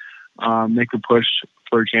to make a push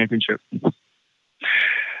for a championship.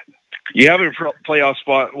 You have a playoff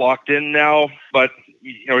spot locked in now, but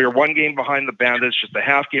you're one game behind the Bandits, just a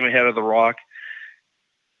half game ahead of the Rock.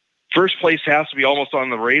 First place has to be almost on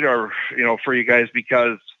the radar, for you guys,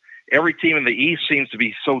 because every team in the East seems to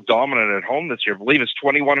be so dominant at home this year. I believe it's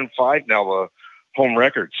 21-5 now, the home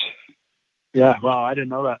records. Yeah, wow, I didn't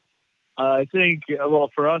know that. I think,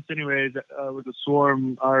 for us anyways, with the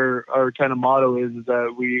Swarm, our kind of motto is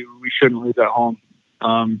that we shouldn't lose at home.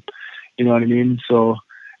 You know what I mean? So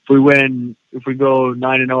if we go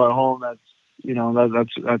 9-0 at home,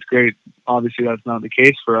 that's great. Obviously, that's not the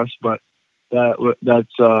case for us, but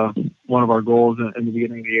that's one of our goals in the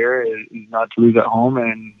beginning of the year is not to lose at home.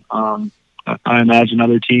 And I imagine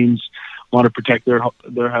other teams want to protect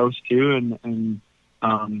their house too, and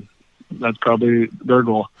that's probably their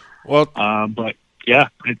goal. Well, but yeah,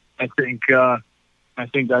 I think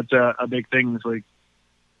that's a big thing this week.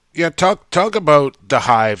 Yeah, talk about the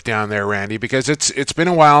Hive down there, Randy, because it's been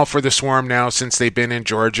a while for the Swarm now since they've been in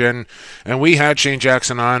Georgia, and we had Shane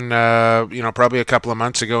Jackson on, probably a couple of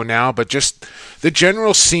months ago now, but just the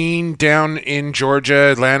general scene down in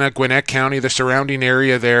Georgia, Atlanta, Gwinnett County, the surrounding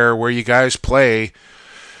area there where you guys play.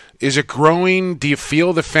 Is it growing? Do you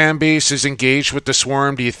feel the fan base is engaged with the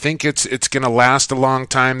Swarm? Do you think it's going to last a long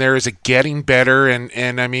time there? Is it getting better?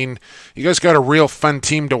 And I mean, you guys got a real fun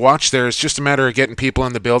team to watch there. It's just a matter of getting people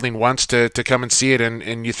in the building once to come and see it,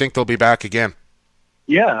 and you think they'll be back again.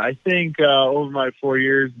 Yeah, I think over my 4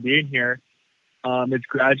 years being here, it's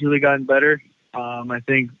gradually gotten better. I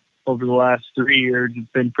think over the last 3 years,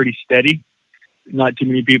 it's been pretty steady. Not too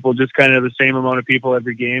many people, just kind of the same amount of people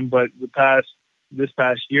every game. But this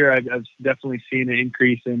past year, I've definitely seen an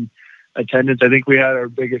increase in attendance. I think we had our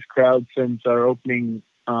biggest crowd since our opening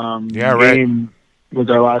game was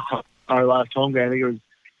our last home game. I think it was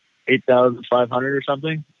 8,500 or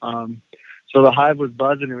something. So the Hive was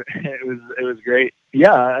buzzing. It was great.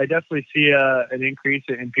 Yeah, I definitely see an increase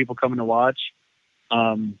in people coming to watch,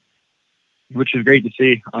 which is great to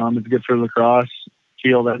see. It's good for lacrosse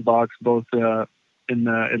field and box, both in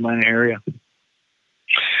the Atlanta area.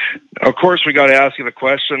 Of course, we got to ask you the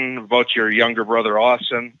question about your younger brother,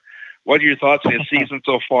 Austin. What are your thoughts on his season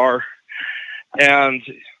so far? And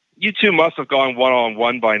you two must have gone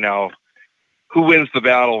one-on-one by now. Who wins the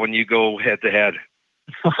battle when you go head-to-head?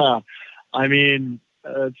 I mean,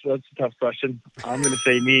 that's a tough question. I'm going to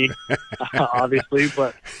say me, obviously.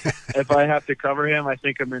 But if I have to cover him, I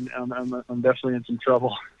think I'm definitely in some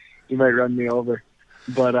trouble. He might run me over.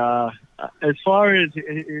 But as far as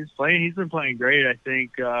his playing, he's been playing great. I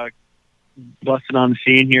think busting on the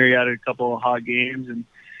scene here. He had a couple of hot games, and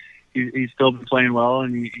he's still been playing well.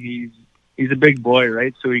 And he's a big boy,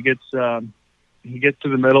 right? So he gets to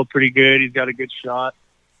the middle pretty good. He's got a good shot,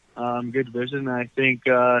 good vision. I think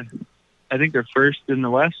they're first in the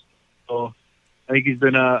West. So I think he's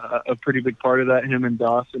been a pretty big part of that. Him and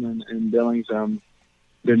Dawson and Billings.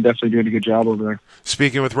 Been definitely doing a good job over there.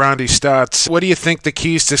 Speaking with Randy Staats, what do you think the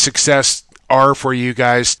keys to success are for you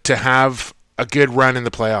guys to have a good run in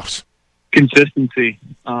the playoffs? Consistency.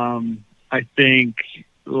 I think,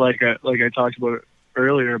 like I talked about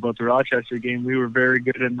earlier about the Rochester game, we were very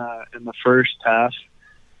good in the first half,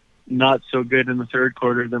 not so good in the third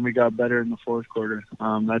quarter. Then we got better in the fourth quarter.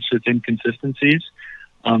 That's just inconsistencies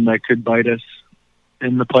that could bite us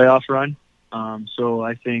in the playoff run. So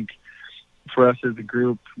I think, for us as a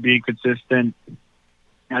group, being consistent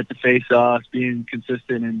at the face-offs, being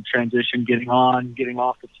consistent in transition, getting on, getting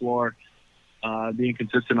off the floor, being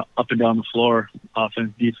consistent up and down the floor,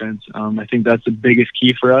 offense, defense. I think that's the biggest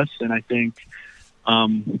key for us, and I think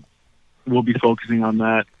we'll be focusing on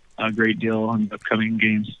that a great deal in the upcoming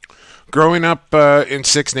games. Growing up in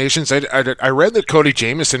Six Nations, I read that Cody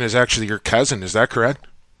Jamieson is actually your cousin. Is that correct?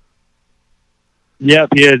 Yep,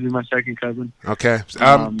 he is. He's my second cousin. Okay.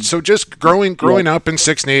 So just growing up in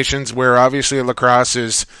Six Nations, where obviously lacrosse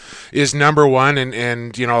is number one,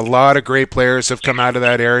 and a lot of great players have come out of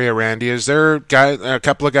that area, Randy. Is there a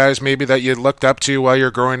couple of guys maybe that you looked up to while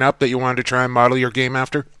you're growing up that you wanted to try and model your game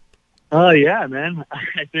after? Yeah, man.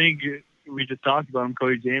 I think we just talked about him,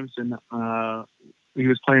 Cody Jameson. He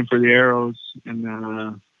was playing for the Arrows,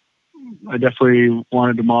 and I definitely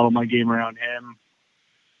wanted to model my game around him.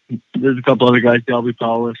 There's a couple other guys, Delby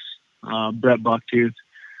Paulus, Brett Bucktooth.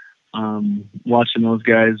 Watching those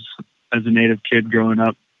guys as a native kid growing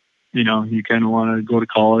up, you kind of want to go to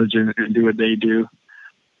college and do what they do,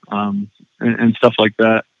 and stuff like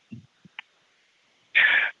that.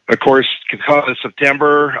 Of course, this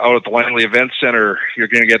September out at the Langley Event Center, you're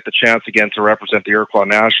going to get the chance again to represent the Iroquois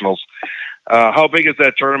Nationals. How big is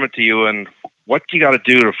that tournament to you, and what do you got to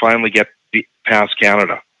do to finally get past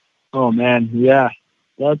Canada? Oh man, yeah.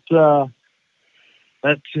 That's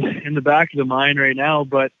in the back of the mind right now,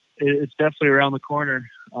 but it's definitely around the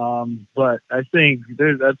corner. But I think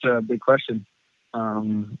that's a big question.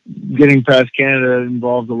 Getting past Canada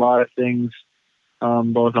involves a lot of things,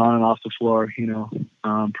 both on and off the floor,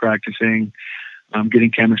 practicing,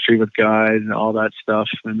 getting chemistry with guys and all that stuff,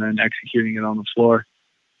 and then executing it on the floor.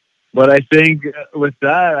 But I think with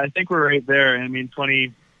that, I think we're right there. I mean,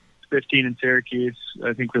 2015 in Syracuse,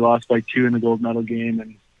 I think we lost by 2 in the gold medal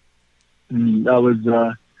game, and that was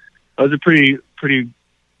a pretty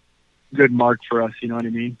good mark for us. You know what I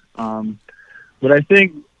mean? But I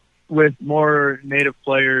think with more native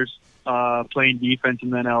players playing defense in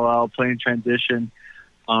the NLL, playing transition,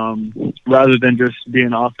 rather than just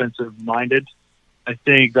being offensive minded, I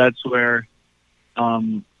think that's where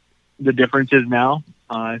the difference is now.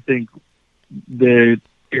 I think the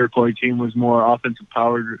Iroquois team was more offensive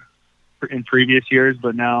powered in previous years,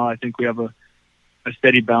 but now I think we have a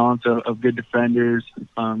steady balance of good defenders,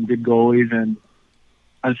 good goalies, and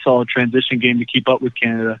a solid transition game to keep up with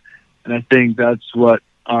Canada. And I think that's what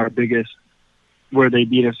our biggest, where they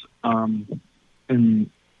beat us in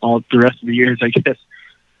all the rest of the years, I guess.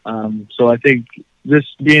 So I think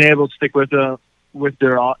just being able to stick with their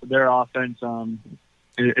offense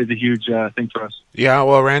is a huge thing for us. Yeah,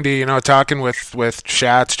 well, Randy, talking with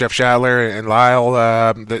Schatz, Jeff Shadler, and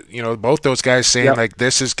Lyle, both those guys saying like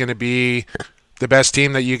this is going to be the best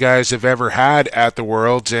team that you guys have ever had at the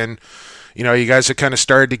Worlds, and you guys have kind of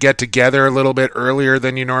started to get together a little bit earlier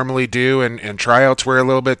than you normally do, and tryouts were a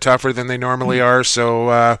little bit tougher than they normally are. So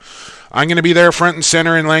I'm going to be there front and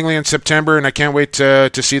center in Langley in September, and I can't wait to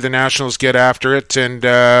see the Nationals get after it. And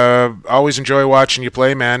always enjoy watching you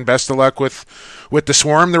play, man. Best of luck with the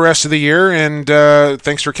Swarm the rest of the year, and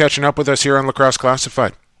thanks for catching up with us here on Lacrosse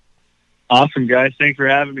Classified. Awesome, guys. Thanks for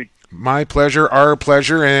having me. My pleasure, our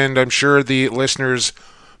pleasure, and I'm sure the listeners'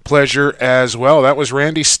 pleasure as well. That was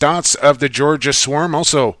Randy Staats of the Georgia Swarm,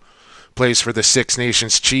 also plays for the Six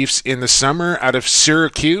Nations Chiefs in the summer out of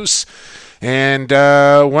Syracuse. And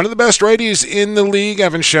one of the best righties in the league,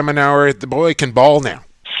 Evan Schemenauer. The boy can ball now.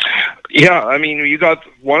 Yeah, I mean, you got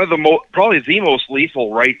one of the probably the most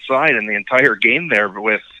lethal right side in the entire game there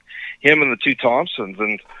with him and the two Thompsons.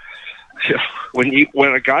 And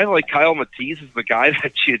when a guy like Kyle Matisse is the guy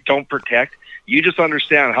that you don't protect, you just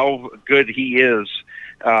understand how good he is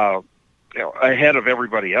ahead of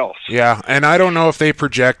everybody else. Yeah, and I don't know if they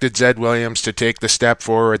projected Zed Williams to take the step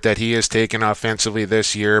forward that he has taken offensively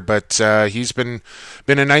this year, but he's been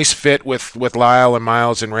a nice fit with Lyle and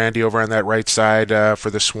Miles and Randy over on that right side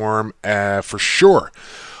for the Swarm for sure.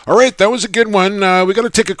 All right, that was a good one. We got to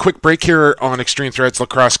take a quick break here on X-Treme Threads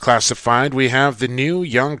Lacrosse Classified. We have the new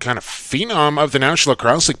young kind of phenom of the National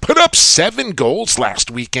Lacrosse League. Put up 7 goals last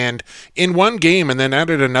weekend in one game and then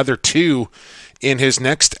added another 2 in his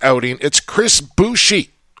next outing. It's Chris Boushy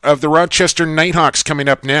of the Rochester Nighthawks coming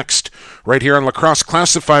up next, right here on Lacrosse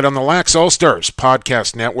Classified on the Lax All-Stars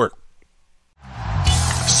Podcast Network.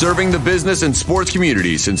 Serving the business and sports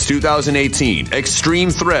community since 2018,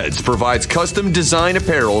 X-Treme Threads provides custom design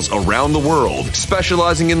apparels around the world.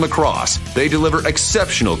 Specializing in lacrosse, they deliver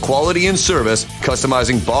exceptional quality and service,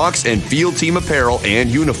 customizing box and field team apparel and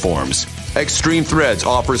uniforms. X-Treme Threads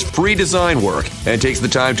offers free design work and takes the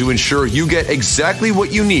time to ensure you get exactly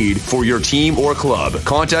what you need for your team or club.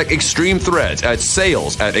 Contact X-Treme Threads at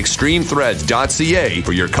sales@extremethreads.ca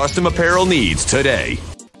for your custom apparel needs today.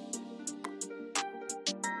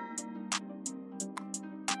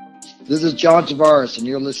 This is John Tavares, and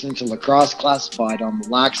you're listening to Lacrosse Classified on the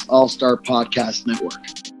Lax All-Star Podcast Network.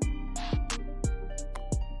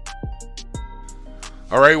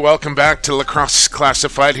 All right, welcome back to Lacrosse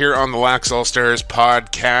Classified here on the Lax All-Stars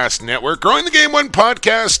Podcast Network. Growing the game one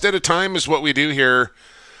podcast at a time is what we do here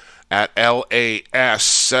at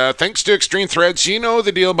LAS. Thanks to X-Treme Threads. You know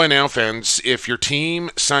the deal by now, fans. If your team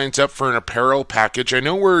signs up for an apparel package, I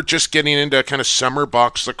know we're just getting into kind of summer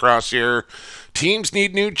box lacrosse here. Teams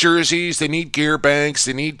need new jerseys, they need gear bags,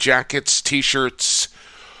 they need jackets, t-shirts,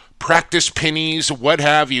 practice pennies, what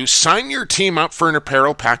have you. Sign your team up for an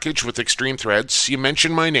apparel package with X-Treme Threads. You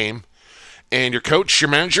mention my name, and your coach, your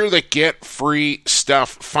manager, they get free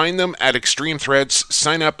stuff. Find them at X-Treme Threads.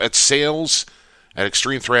 Sign up at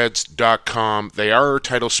sales@extremethreads.com. They are our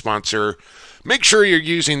title sponsor. Make sure you're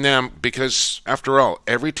using them because, after all,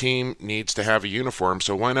 every team needs to have a uniform,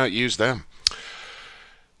 so why not use them?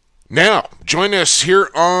 Now, join us here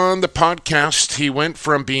on the podcast. He went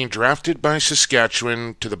from being drafted by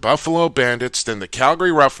Saskatchewan to the Buffalo Bandits, then the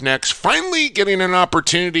Calgary Roughnecks, finally getting an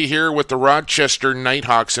opportunity here with the Rochester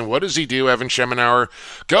Nighthawks. And what does he do, Evan Schemenauer?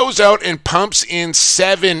 Goes out and pumps in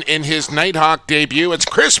 7 in his Nighthawk debut. It's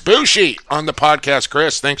Chris Boushy on the podcast.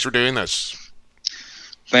 Chris, thanks for doing this.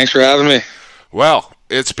 Thanks for having me. Well,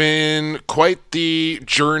 it's been quite the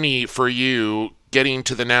journey for you getting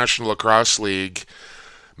to the National Lacrosse League.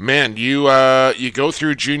 Man, you go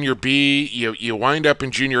through Junior B, you wind up in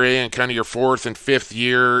Junior A in kind of your 4th and 5th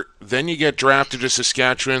year. Then you get drafted to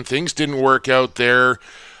Saskatchewan. Things didn't work out there.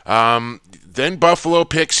 Then Buffalo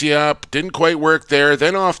picks you up. Didn't quite work there.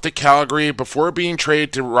 Then off to Calgary before being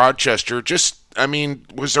traded to Rochester.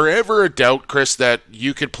 Was there ever a doubt, Chris, that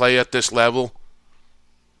you could play at this level?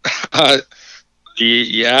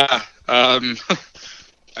 Yeah.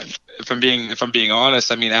 If I'm being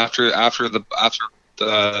honest, I mean, after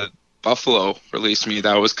Buffalo released me,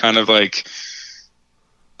 that was kind of like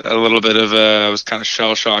a little bit of I was kind of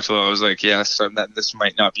shell shocked. I was like, yes, that this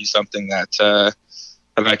might not be something that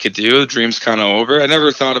I could do. The dream's kind of over. I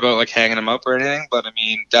never thought about like hanging him up or anything, but I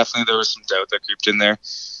mean, definitely there was some doubt that creeped in there.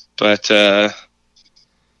 But yeah,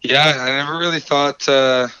 I never really thought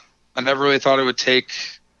it would take.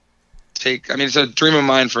 I mean, it's a dream of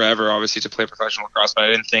mine forever, obviously, to play professional lacrosse. But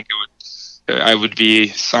I didn't think I would be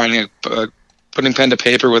signing putting pen to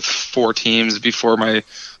paper with 4 teams before my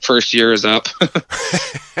first year is up.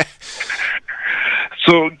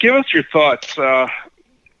 So give us your thoughts.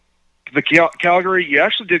 The Calgary, you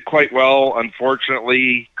actually did quite well.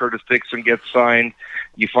 Unfortunately, Curtis Dickson gets signed.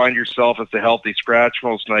 You find yourself as a healthy scratch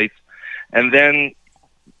most nights. And then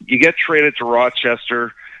you get traded to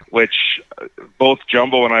Rochester, which both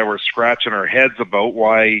Jumbo and I were scratching our heads about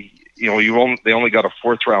why, they only got a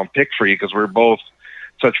 4th-round pick for you, because we're both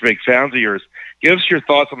such big fans of yours. Give us your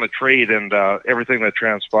thoughts on the trade and everything that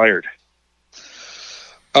transpired.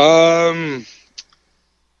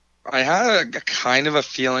 I had a kind of a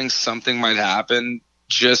feeling something might happen,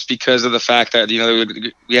 just because of the fact that,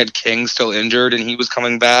 we had King still injured and he was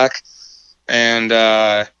coming back. And,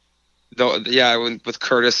 with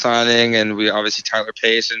Curtis signing, and we obviously Tyler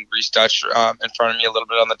Pace and Reese Dutch in front of me a little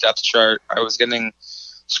bit on the depth chart, I was getting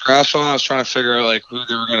scratched on. I was trying to figure out who were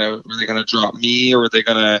they gonna drop me, or were they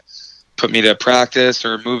gonna put me to practice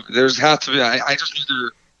or move? I just knew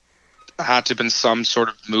there had to have been some sort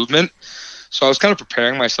of movement. So I was kind of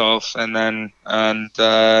preparing myself, and then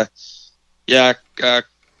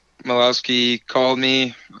Milowski called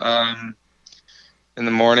me in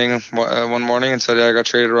the morning, one morning, and said I got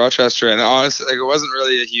traded to Rochester. And honestly, it wasn't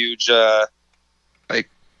really a huge, it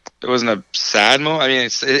wasn't a sad moment. I mean,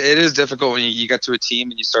 it is difficult when you get to a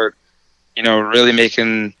team and you start, really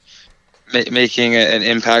making an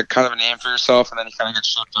impact, kind of a name for yourself, and then you kind of get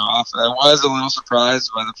shipped off. I was a little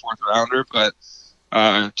surprised by the 4th rounder, but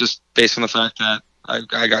just based on the fact that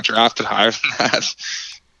I got drafted higher than that,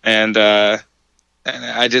 and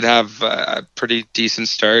I did have a pretty decent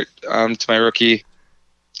start to my rookie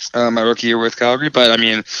year with Calgary. But I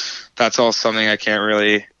mean, that's all something I can't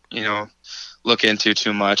really look into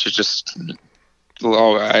too much. It's just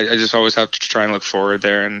I just always have to try and look forward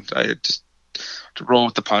there, and I just to roll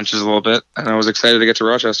with the punches a little bit. And I was excited to get to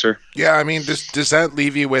Rochester. Yeah, I mean, does that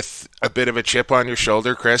leave you with a bit of a chip on your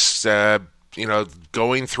shoulder, Chris?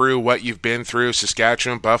 Going through what you've been through,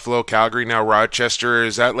 Saskatchewan, Buffalo, Calgary, now Rochester,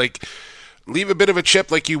 is that leave a bit of a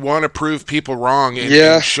chip, you want to prove people wrong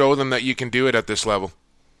and show them that you can do it at this level?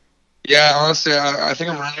 Yeah, honestly, I think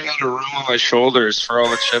I'm running out of room on my shoulders for all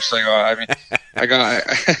the chips I got.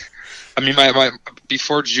 I mean, my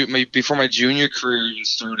before my junior career even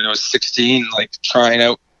started, I was 16, trying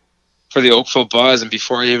out for the Oakville Buzz, and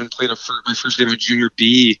before I even played my first game of junior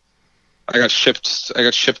B, I got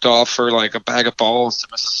shipped off for a bag of balls to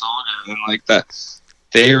Mississauga, and that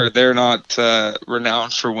they're not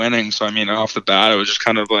renowned for winning. So I mean, off the bat, it was just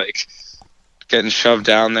kind of getting shoved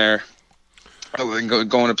down there, going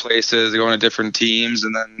to places, going to different teams,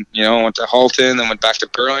 and then went to Halton, then went back to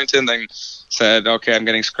Burlington, then said, okay, I'm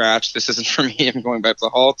getting scratched. This isn't for me. I'm going back to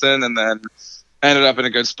Halton, and then I ended up in a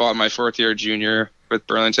good spot in my 4th year junior with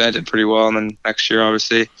Burlington. I did pretty well, and then next year,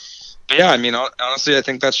 obviously. But yeah, I mean, honestly, I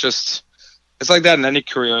think that's just. It's like that in any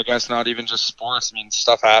career, I guess, not even just sports. I mean,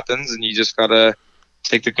 stuff happens, and you just got to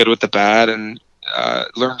take the good with the bad and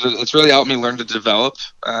learn to. It's really helped me learn to develop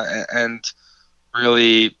and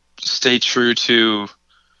really stay true to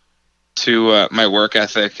my work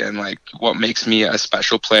ethic and what makes me a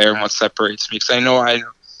special player and what separates me. Because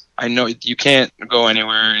I know you can't go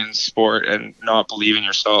anywhere in sport and not believe in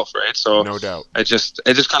yourself, right? So no doubt. It just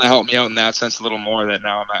kind of helped me out in that sense a little more. That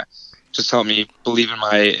now I'm at. Just helped me believe in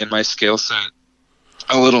my skill set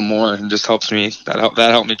a little more, and just helps me that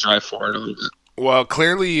helped me drive forward a little bit. Well,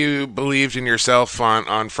 clearly you believed in yourself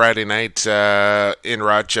on Friday night in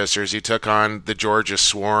Rochester as you took on the Georgia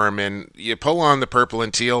Swarm, and you pull on the purple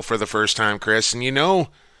and teal for the first time, Chris, and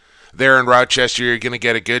there in Rochester you're going to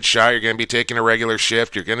get a good shot, you're going to be taking a regular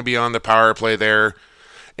shift, you're going to be on the power play there,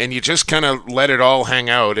 and you just kind of let it all hang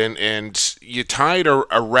out, and you tied a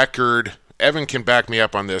record. Evan can back me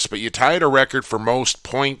up on this, but you tied a record for most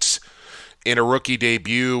points in a rookie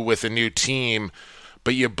debut with a new team,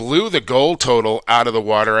 but you blew the goal total out of the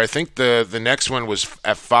water. I think the next one was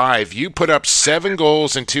at 5. You put up 7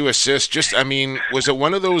 goals and 2 assists. Was it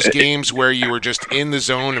one of those games where you were just in the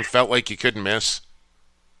zone and felt like you couldn't miss?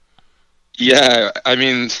 Yeah, I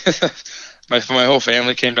mean, my whole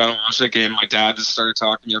family came down and watched that game. My dad just started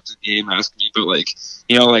talking me up to the game, asking me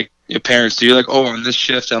about your parents do on this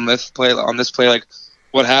shift, on this play,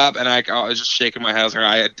 what happened? And I was just shaking my head.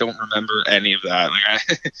 I don't remember any of that.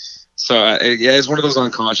 It's one of those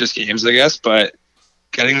unconscious games, I guess. But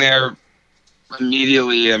getting there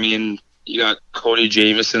immediately, I mean, you got Cody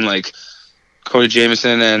Jamieson Cody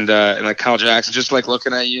Jamieson and like Kyle Jackson just like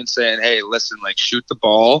looking at you and saying, hey, listen, like shoot the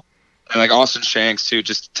ball. And like Austin Shanks too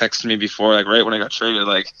just texted me before, like right when I got traded,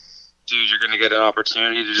 like, dude, you're going to get an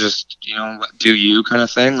opportunity to just, do you kind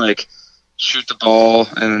of thing. Like shoot the ball.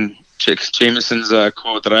 And Jameson's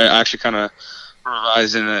quote that I actually kind of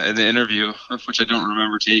revised in the interview, which I don't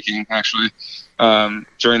remember taking actually,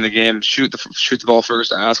 during the game, shoot the ball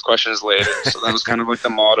first, ask questions later. So that was kind of like the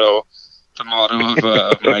motto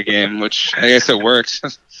of my game, which I guess it worked.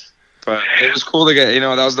 But it was cool to get,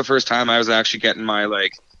 that was the first time I was actually getting my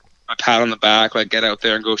pat on the back, like get out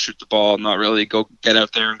there and go shoot the ball, not really go get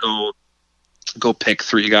out there and go pick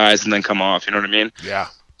 3 guys and then come off. You know what I mean? Yeah.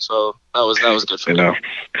 So that was good for me.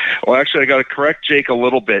 Well, actually, I got to correct Jake a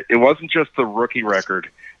little bit. It wasn't just the rookie record.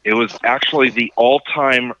 It was actually the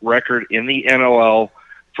all-time record in the NLL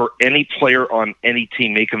for any player on any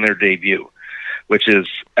team making their debut, which is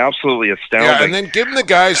absolutely astounding. Yeah, and then give him the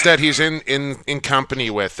guys that he's in company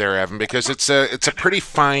with there, Evan, because it's a pretty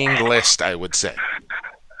fine list, I would say.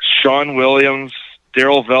 Sean Williams,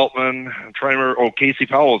 Daryl Veltman, I'm trying to remember. Casey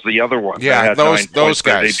Powell was the other one. Yeah, those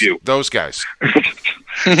guys. Those guys.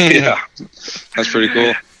 Yeah, that's pretty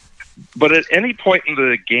cool. But at any point in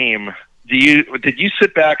the game, did you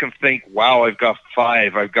sit back and think, "Wow, I've got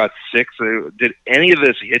 5, I've got 6"? Did any of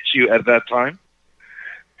this hit you at that time?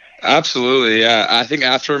 Absolutely, yeah. I think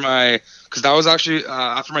because that was actually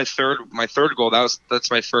after my third goal. That's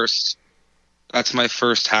my first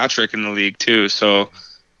hat trick in the league too. So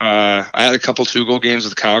I had a couple 2-goal games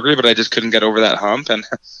with Calgary, but I just couldn't get over that hump. And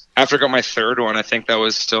after I got my third one, I think that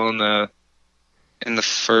was still in the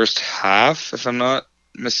first half, if I'm not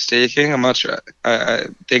mistaken. I'm not sure. I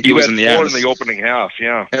think it was in the end. 4 in the opening half,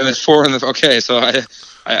 yeah. And then 4 in the. Okay, so I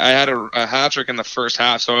had a hat trick in the first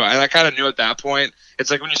half, so I kind of knew at that point. It's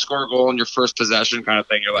like when you score a goal in your first possession, kind of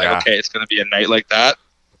thing. You're like, okay, it's going to be a night like that.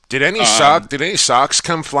 Did any socks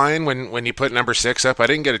come flying when you put number 6 up? I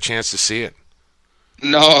didn't get a chance to see it.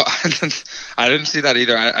 No, I didn't see that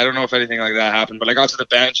either. I don't know if anything like that happened, but I got to the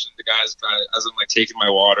bench and the guys, as I'm like taking my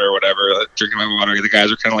water or whatever, drinking my water, the guys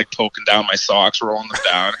were kind of like poking down my socks, rolling them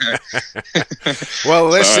down. Well,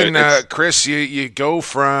 listen, Chris, you go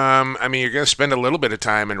from, you're going to spend a little bit of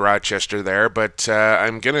time in Rochester there, but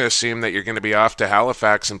I'm going to assume that you're going to be off to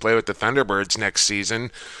Halifax and play with the Thunderbirds next season.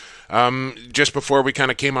 Just before we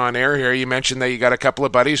kind of came on air here, you mentioned that you got a couple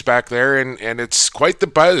of buddies back there, and it's quite the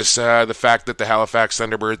buzz, the fact that the Halifax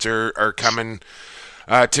Thunderbirds are coming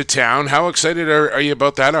to town. How excited are you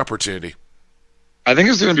about that opportunity? I think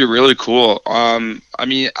it's going to be really cool. I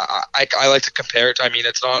like to compare it to,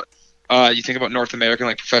 it's not, you think about North American,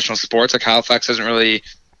 like professional sports, like Halifax isn't really,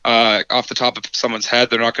 off the top of someone's head,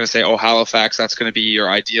 they're not going to say, oh, Halifax, that's going to be your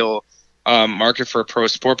ideal market for a pro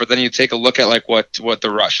sport. But then you take a look at like what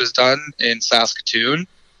the Rush has done in Saskatoon,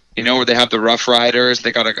 where they have the Rough Riders,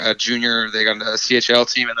 they got a junior, they got a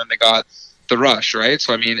CHL team, and then they got the Rush, right?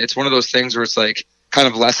 So it's one of those things where it's like kind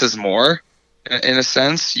of less is more in a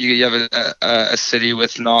sense. You have a city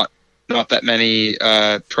with not that many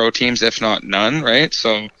pro teams, if not none, right?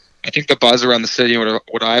 So I think the buzz around the city,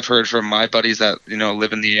 what I've heard from my buddies that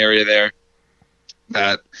live in the area there,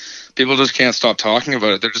 that people just can't stop talking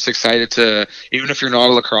about it. They're just excited to, even if you're not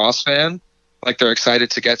a lacrosse fan, like they're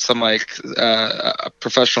excited to get some a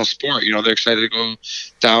professional sport. They're excited to go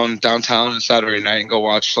downtown on Saturday night and go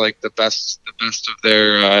watch like the best of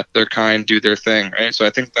their kind do their thing, right? So I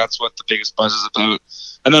think that's what the biggest buzz is about.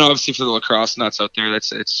 And then obviously for the lacrosse nuts out there,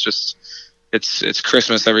 it's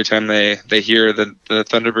Christmas every time they hear the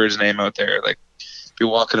Thunderbirds name out there. Like be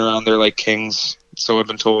walking around there like kings. So I've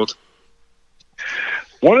been told.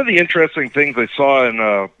 One of the interesting things I saw in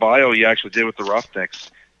a bio you actually did with the Roughnecks.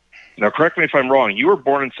 Now, correct me if I'm wrong. You were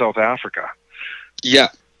born in South Africa. Yeah.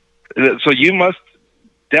 So you must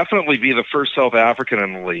definitely be the first South African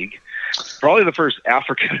in the league. Probably the first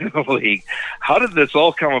African in the league. How did this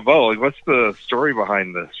all come about? Like, what's the story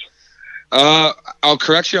behind this? I'll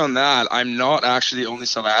correct you on that. I'm not actually the only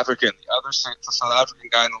South African. The other South African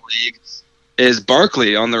guy in the league is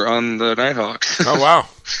Barkley on the Nighthawks. Oh, wow.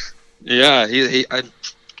 Yeah,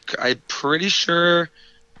 I'm pretty sure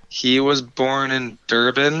he was born in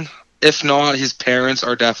Durban. If not, his parents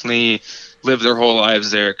are definitely lived their whole lives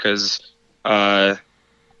there. Because,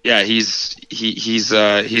 he's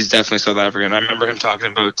definitely South African. I remember him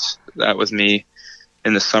talking about that with me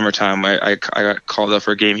in the summertime. I got called up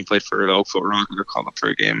for a game. He played for the Oakville Rock. I got called up for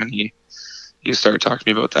a game, and he started talking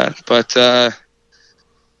to me about that. But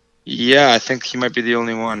Yeah, I think he might be the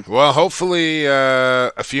only one. Well, hopefully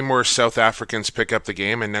a few more South Africans pick up the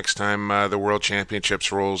game, and next time the World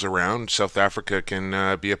Championships rolls around, South Africa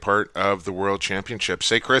can be a part of the World Championships.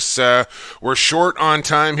 Hey, Chris, we're short on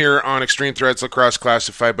time here on X-Treme Threads Lacrosse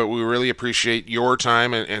Classified, but we really appreciate your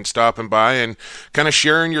time and stopping by and kind of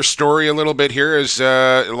sharing your story a little bit here, as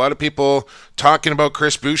a lot of people talking about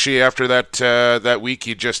Chris Boushy after that week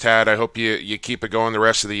you just had. I hope you keep it going the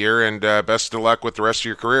rest of the year, and best of luck with the rest of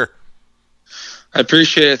your career. I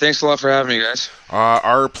appreciate it. Thanks a lot for having me, guys.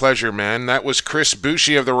 Our pleasure, man. That was Chris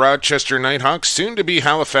Boushy of the Rochester Nighthawks, soon to be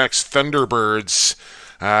Halifax Thunderbirds,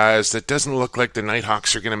 as it doesn't look like the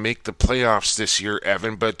Nighthawks are going to make the playoffs this year,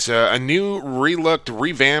 Evan, but a new,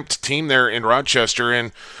 revamped team there in Rochester,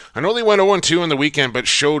 and I know they went 0-2 on the weekend, but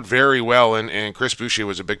showed very well, and Chris Boushy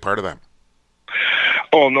was a big part of that.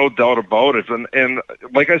 Oh, no doubt about it. And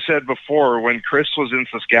like I said before, when Chris was in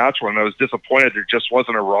Saskatchewan, I was disappointed there just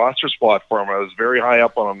wasn't a roster spot for him. I was very high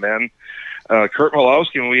up on him then. Kurt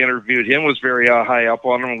Malowski, when we interviewed him, was very high up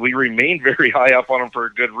on him. We remained very high up on him for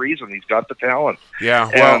a good reason. He's got the talent.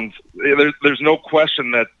 Yeah, well, and there's no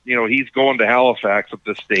question that he's going to Halifax at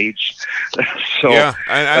this stage. So yeah,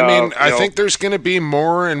 I mean, I think there's going to be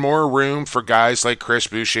more and more room for guys like Chris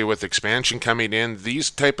Boushy with expansion coming in. These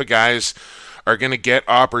type of guys are going to get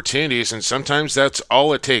opportunities, and sometimes that's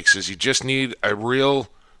all it takes, is you just need a real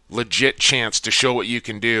legit chance to show what you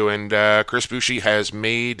can do, and Chris Boushy has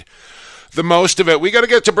made the most of it. We got to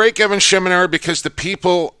get to break, Evan Schemenauer, because the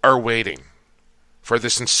people are waiting for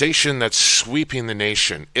the sensation that's sweeping the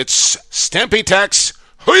nation. It's Stampede Tack.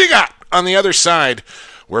 Who you got on the other side?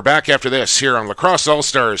 We're back after this here on Lacrosse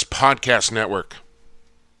All-Stars Podcast Network.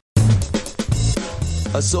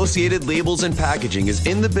 Associated Labels and Packaging is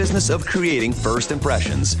in the business of creating first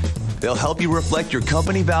impressions. They'll help you reflect your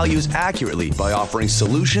company values accurately by offering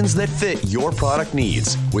solutions that fit your product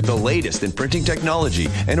needs. With the latest in printing technology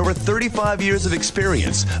and over 35 years of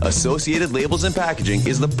experience, Associated Labels and Packaging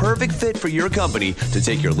is the perfect fit for your company to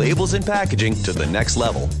take your labels and packaging to the next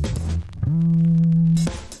level.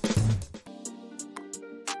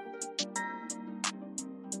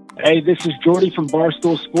 Hey, this is Jordy from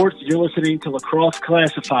Barstool Sports. You're listening to Lacrosse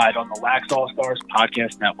Classified on the Lax All-Stars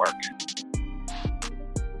Podcast Network.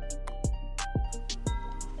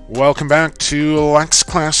 Welcome back to Lax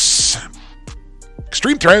Class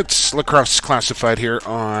X-Treme Threads Lacrosse Classified here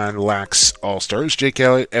on Lax All-Stars. Jake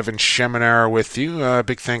Elliott, Evan Schemenauer with you.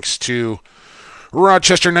 Big thanks to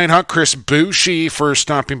Rochester Nighthawk Chris Boushy for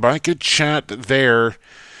stopping by. Good chat there.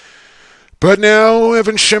 But now,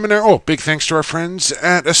 Evan Schemenauer, big thanks to our friends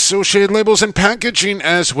at Associated Labels and Packaging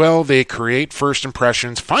as well. They create first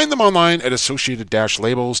impressions. Find them online at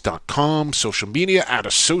associated-labels.com. Social media at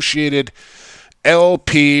Associated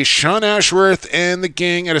LP. Sean Ashworth and the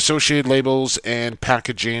gang at Associated Labels and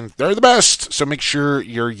Packaging. They're the best, so make sure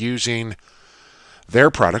you're using their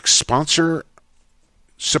products.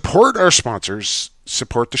 Support our sponsors.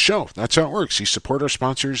 Support the show. That's how it works. You support our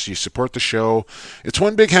sponsors, you support the show. It's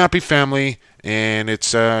one big happy family, and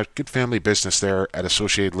it's a good family business there at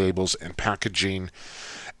Associated Labels and Packaging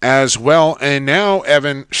as well. And now,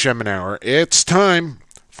 Evan Schemenauer, it's time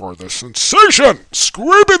for the sensation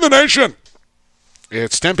screaming the nation.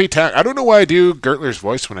 It's Stampede Tack. I don't know why I do Gurtler's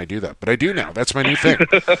voice when I do that, but I do now. That's my new thing.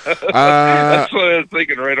 That's what I was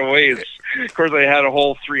thinking right away. Of course, I had a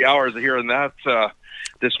whole 3 hours of hearing that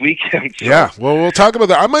this weekend. So. Yeah, well, we'll talk about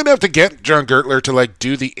that. I might have to get John Gurtler to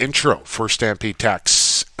do the intro for Stampede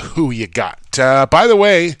Tack's Who You Got. By the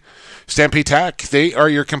way, Stampede Tack, they are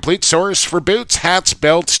your complete source for boots, hats,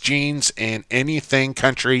 belts, jeans, and anything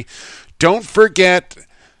country. Don't forget,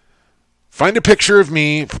 find a picture of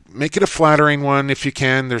me. Make it a flattering one if you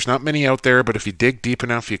can. There's not many out there, but if you dig deep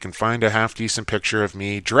enough, you can find a half-decent picture of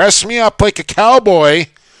me. Dress me up like a cowboy.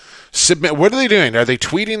 Submit. What are they doing? Are they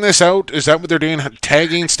tweeting this out? Is that what they're doing?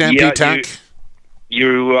 Tagging Stampede Tack?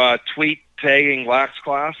 You tweet tagging Lax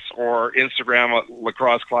Class or Instagram at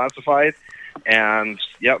Lacrosse Classified, and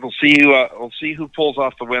we'll see. We'll see who pulls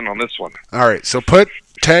off the win on this one. All right. So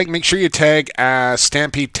make sure you tag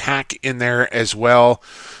Stampede Tack in there as well,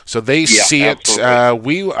 so they see it.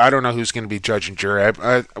 I don't know who's going to be judge and jury.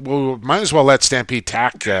 We might as well let Stampede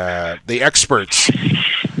Tack, the experts,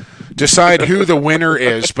 decide who the winner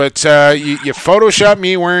is. But you Photoshop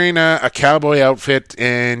me wearing a cowboy outfit,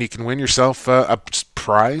 and you can win yourself a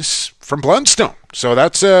prize from Blundstone. So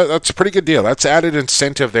that's a pretty good deal. That's added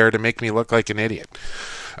incentive there to make me look like an idiot.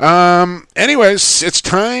 Anyways, it's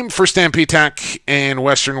time for Stampede Tack and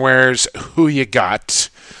Western Wear's Who You Got.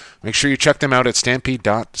 Make sure you check them out at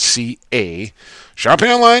stampede.ca. Shopping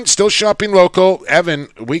online, still shopping local. Evan,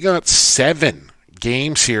 we got 7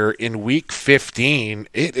 games here in Week 15.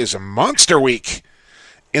 It is a monster week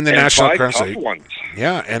in the National Lacrosse League. Ones.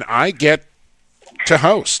 Yeah, and I get to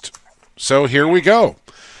host. So here we go.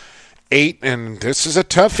 8, and this is a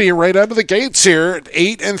toughie right out of the gates here.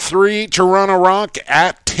 8-3 Toronto Rock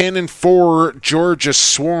at 10-4 Georgia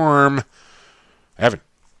Swarm. Evan,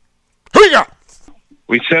 who you got?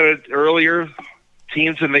 We said it earlier.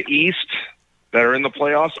 Teams in the East that are in the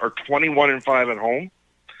playoffs are 21-5 at home.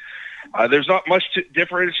 There's not much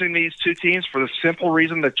differentiating these two teams for the simple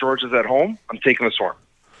reason that Georgia's at home. I'm taking the Swarm.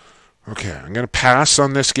 Okay, I'm going to pass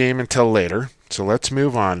on this game until later. So let's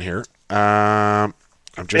move on here. I'm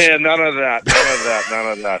just... Yeah, none of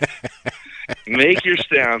that. Make your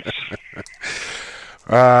stance.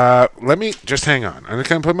 Let me just hang on. I'm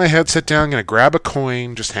going to put my headset down. I'm going to grab a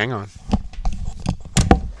coin. Just hang on.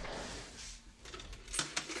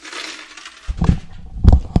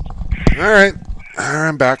 All right.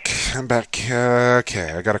 I'm back.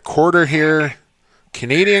 Okay, I got a quarter here.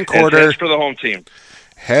 Canadian quarter. Heads for the home team.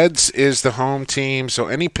 Heads is the home team, so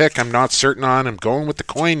any pick I'm not certain on. I'm going with the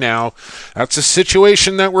coin now. That's the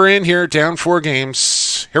situation that we're in here, down 4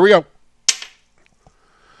 games. Here we go.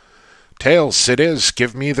 Tails, it is.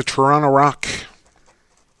 Give me the Toronto Rock.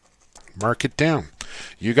 Mark it down.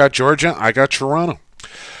 You got Georgia, I got Toronto.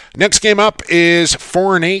 Next game up is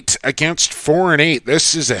 4-8 against 4-8.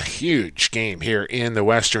 This is a huge game here in the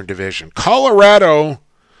Western Division. Colorado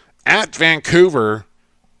at Vancouver.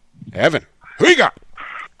 Evan, who you got?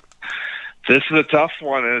 This is a tough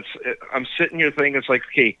one. I'm sitting here thinking, it's like,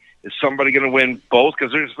 okay, is somebody going to win both?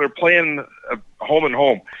 Because they're playing home and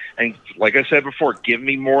home. And like I said before, give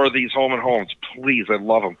me more of these home and homes. Please, I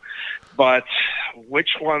love them. But which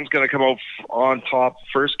one's going to come out on top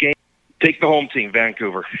first game? Take the home team,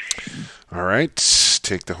 Vancouver. All right,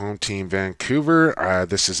 take the home team, Vancouver.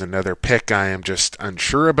 This is another pick I am just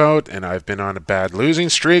unsure about, and I've been on a bad losing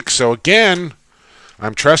streak. So again,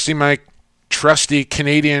 I'm trusting my trusty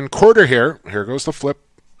Canadian quarter here. Here goes the flip.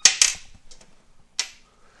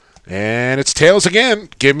 And it's tails again.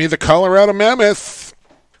 Give me the Colorado Mammoth.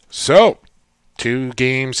 So, 2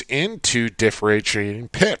 games into differentiating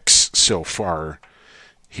picks so far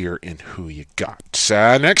here in who you got.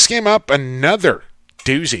 Next game up, another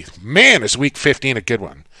doozy. Man, is Week 15 a good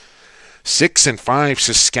one. 6-5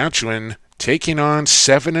 Saskatchewan taking on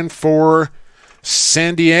 7-4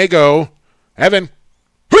 San Diego. Evan,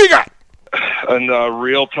 who you got? And a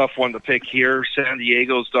real tough one to pick here. San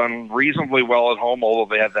Diego's done reasonably well at home,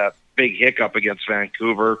 although they had that big hiccup against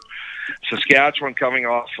Vancouver. Saskatchewan coming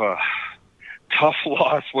off a tough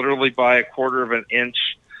loss, literally by a quarter of an inch.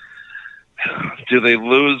 Do they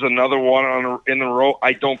lose another one in a row?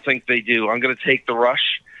 I don't think they do. I'm going to take the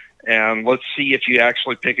Rush, and let's see if you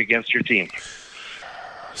actually pick against your team.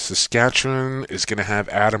 Saskatchewan is going to have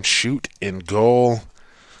Adam Shute in goal.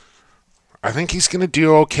 I think he's going to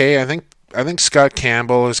do okay. I think Scott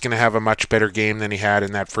Campbell is going to have a much better game than he had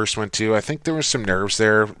in that first one, too. I think there was some nerves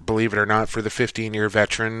there, believe it or not, for the 15-year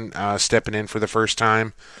veteran stepping in for the first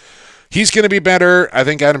time. He's going to be better. I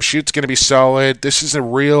think Adam Schute's going to be solid. This is a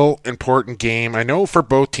real important game. I know for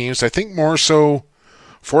both teams. I think more so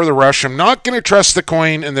for the Rush. I'm not going to trust the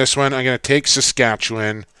coin in this one. I'm going to take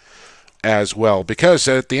Saskatchewan as well. Because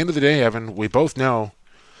at the end of the day, Evan, we both know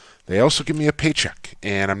they also give me a paycheck.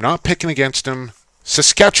 And I'm not picking against them.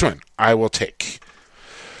 Saskatchewan, I will take.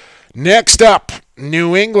 Next up,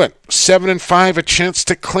 New England, 7-5, a chance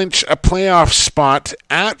to clinch a playoff spot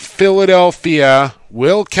at Philadelphia.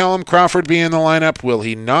 Will Callum Crawford be in the lineup? Will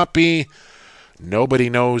he not be? Nobody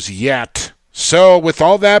knows yet. So, with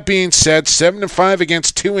all that being said, 7-5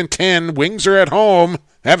 against 2-10. Wings are at home.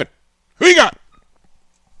 Evan, who you got?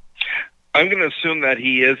 I'm going to assume that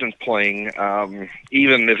he isn't playing,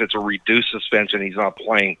 even if it's a reduced suspension, he's not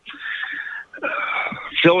playing.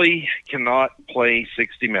 Philly cannot play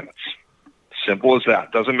 60 minutes. Simple as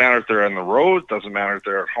that. Doesn't matter if they're on the road. Doesn't matter if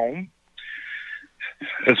they're at home.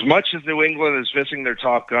 As much as New England is missing their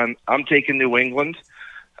top gun, I'm taking New England,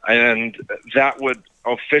 and that would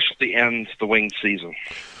officially end the Wings season.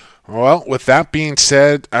 Well, with that being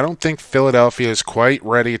said, I don't think Philadelphia is quite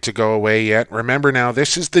ready to go away yet. Remember now,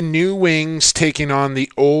 this is the new Wings taking on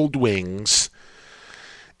the old Wings.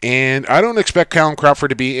 And I don't expect Callum Crawford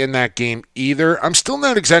to be in that game either. I'm still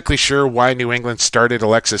not exactly sure why New England started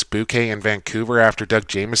Alexis Bouquet in Vancouver after Doug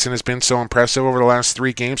Jamieson has been so impressive over the last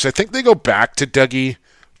 3 games. I think they go back to Dougie,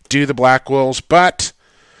 do the Black Wolves, but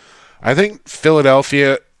I think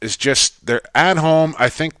Philadelphia is just, they're at home. I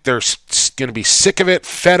think they're going to be sick of it,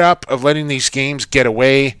 fed up of letting these games get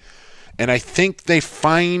away. And I think they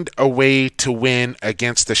find a way to win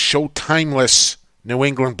against the showtimeless New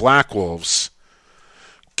England Black Wolves.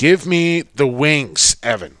 Give me the Wings,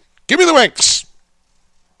 Evan. Give me the Wings.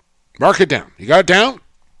 Mark it down. You got it down?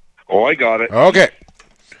 Oh, I got it. Okay.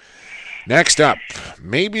 Next up,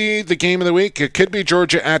 maybe the game of the week. It could be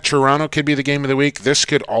Georgia at Toronto. Could be the game of the week. This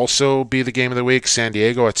could also be the game of the week. San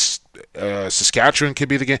Diego at Saskatchewan could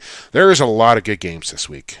be the game. There is a lot of good games this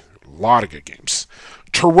week. A lot of good games.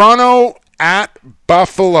 Toronto at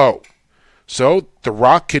Buffalo. So the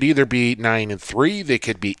Rock could either be 9-3. They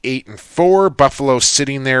could be 8-4. Buffalo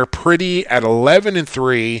sitting there pretty at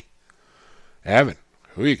 11-3. Evan,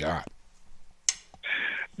 who you got?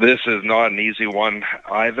 This is not an easy one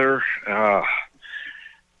either. I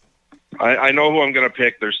know who I'm going to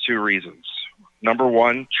pick. There's two reasons. Number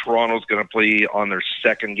one, Toronto's going to play on their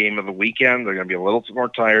second game of the weekend. They're going to be a little more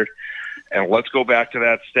tired. And let's go back to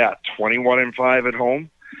that stat. 21-5 at home.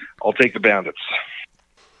 I'll take the Bandits.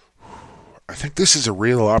 I think this is a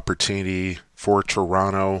real opportunity for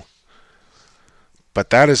Toronto. But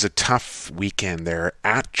that is a tough weekend there.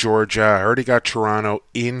 At Georgia. I already got Toronto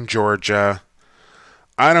in Georgia.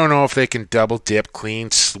 I don't know if they can double dip,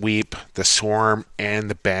 clean sweep the Swarm and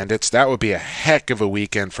the Bandits. That would be a heck of a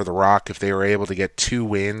weekend for the Rock if they were able to get 2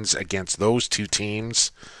 wins against those two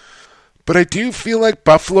teams. But I do feel like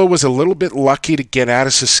Buffalo was a little bit lucky to get out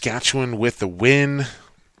of Saskatchewan with the win.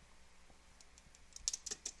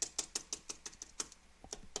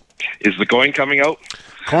 Is the coin coming out?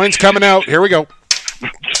 Coin's coming out. Here we go.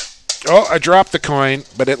 Oh, I dropped the coin,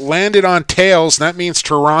 but it landed on tails. That means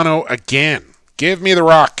Toronto again. Give me the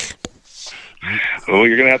Rock. Oh,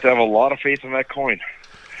 you're going to have a lot of faith in that coin.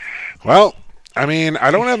 Well, I mean, I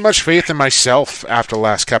don't have much faith in myself after the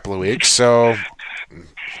last couple of weeks, so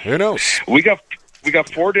who knows? We got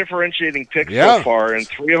 4 differentiating picks so far, and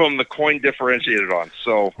 3 of them the coin differentiated on.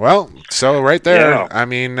 So right there. Yeah. I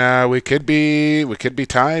mean, we could be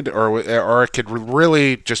tied, or it could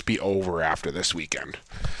really just be over after this weekend.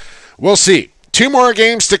 We'll see. 2 more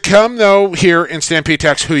games to come, though, here in Stampede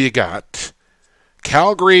Tack's Who You Got.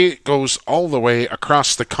 Calgary goes all the way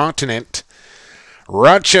across the continent.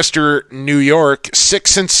 Rochester, New York,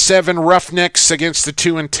 6-7 Roughnecks against the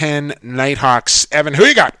 2-10 Nighthawks. Evan, who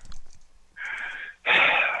you got?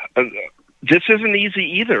 This isn't easy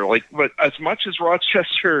either. But as much as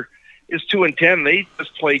Rochester is 2-10, they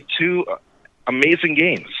just played 2 amazing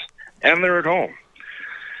games, and they're at home.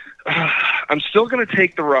 I'm still going to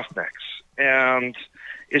take the Roughnecks, and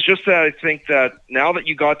it's just that I think that now that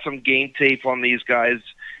you got some game tape on these guys,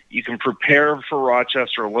 you can prepare for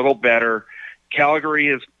Rochester a little better. Calgary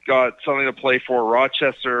has got something to play for.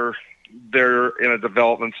 Rochester, they're in a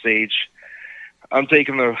development stage. I'm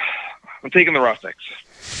taking the Roughnecks.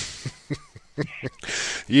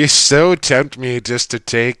 You so tempt me just to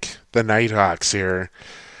take the Nighthawks here.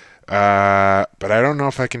 But I don't know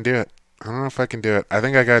if I can do it. I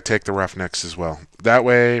think I got to take the Roughnecks as well. That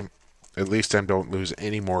way, at least I don't lose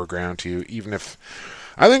any more ground to you, even if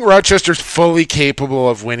I think Rochester's fully capable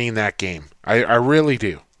of winning that game. I really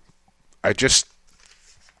do. I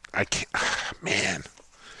can't. Man.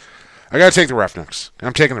 I got to take the Roughnecks.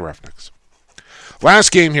 I'm taking the Roughnecks.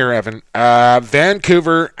 Last game here, Evan.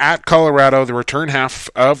 Vancouver at Colorado, the return half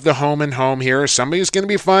of the home and home here. Somebody's going to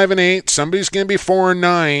be 5-8. Somebody's going to be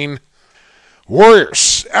 4-9.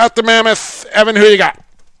 Warriors at the Mammoth. Evan, who you got?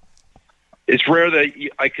 It's rare that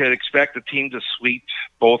I could expect a team to sweep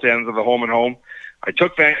both ends of the home and home. I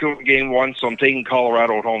took Vancouver game 1, so I'm taking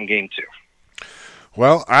Colorado at home game 2.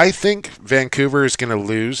 Well, I think Vancouver is going to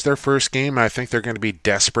lose their first game. I think they're going to be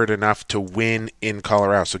desperate enough to win in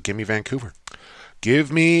Colorado, so give me Vancouver. Give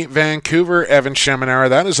me Vancouver, Evan Schemenauer.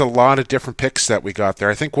 That is a lot of different picks that we got there.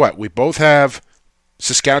 I think we both have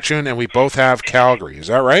Saskatchewan and we both have Calgary. Is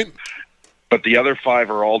that right? But the other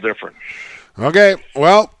 5 are all different. Okay,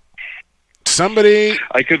 well, somebody...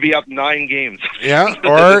 I could be up 9 games. Yeah,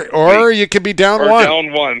 or you could be down 1.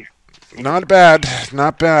 Down 1. Not bad.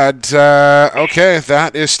 Okay,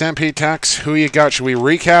 that is Stampede Tack's Who You Got. Should we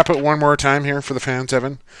recap it one more time here for the fans,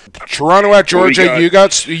 Evan? Toronto at Georgia. You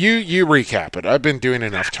recap it. I've been doing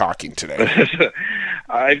enough talking today.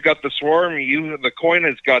 I've got the Swarm. The coin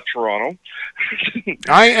has got Toronto.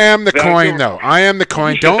 I am the coin, though. I am the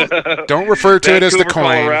coin. Don't refer to it as the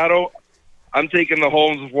coin. Colorado. I'm taking the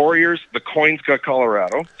home Warriors. The coin's got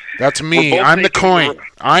Colorado. That's me. I'm the coin.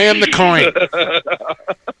 I am the coin.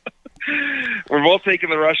 We're both taking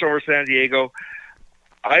the Rush over San Diego.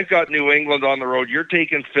 I've got New England on the road. You're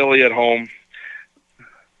taking Philly at home.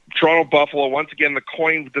 Toronto, Buffalo. Once again, the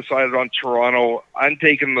coin decided on Toronto. I'm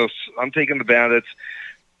taking the Bandits.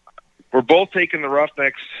 We're both taking the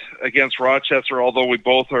Roughnecks against Rochester, although we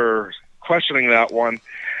both are questioning that one.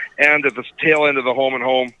 And at the tail end of the home and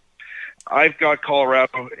home, I've got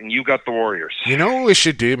Colorado, and you got the Warriors. You know what we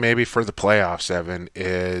should do maybe for the playoffs, Evan,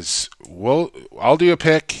 is I'll do a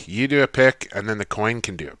pick, you do a pick, and then the coin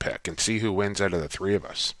can do a pick and see who wins out of the three of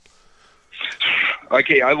us.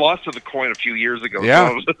 Okay, I lost to the coin a few years ago.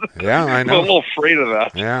 Yeah, so yeah, I know. I'm a little afraid of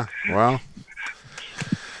that. Yeah, well,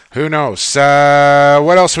 who knows?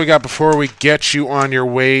 What else we got before we get you on your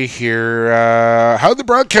way here? How'd the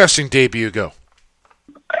broadcasting debut go?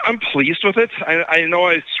 I'm pleased with it. I know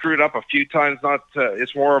I screwed up a few times.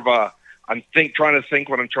 It's more of a I'm trying to think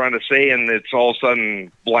what I'm trying to say, and it's all of a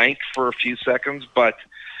sudden blank for a few seconds. But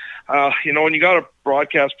when you got a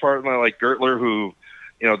broadcast partner like Gurtler who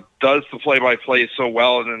does the play-by-play so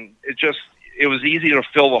well, and it was easy to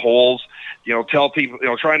fill the holes. Tell people,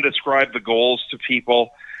 try and describe the goals to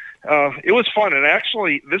people. It was fun, and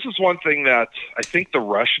actually, this is one thing that I think the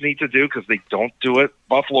Rush need to do because they don't do it.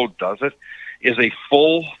 Buffalo does it. Is a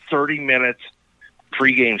full 30-minute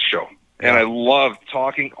pregame show. And I love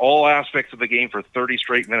talking all aspects of the game for 30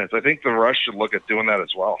 straight minutes. I think the Rush should look at doing that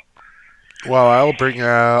as well. Well, I'll bring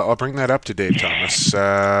that up to Dave Thomas.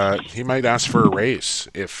 He might ask for a raise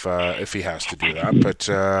if he has to do that, but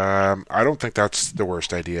I don't think that's the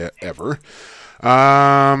worst idea ever.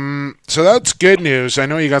 So that's good news. I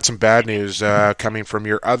know you got some bad news coming from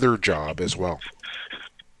your other job as well.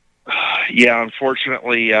 Yeah,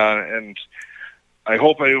 unfortunately, and I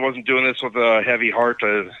hope I wasn't doing this with a heavy heart,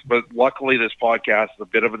 but luckily this podcast is a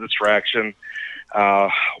bit of a distraction.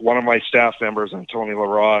 One of my staff members, Tony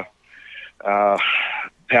Leroy,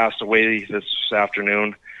 passed away this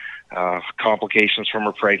afternoon, complications from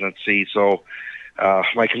her pregnancy. So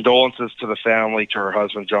my condolences to the family, to her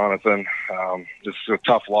husband, Jonathan. This is a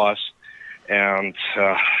tough loss, and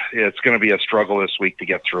it's going to be a struggle this week to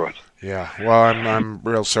get through it. Yeah, well, I'm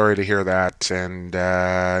real sorry to hear that, and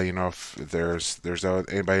if there's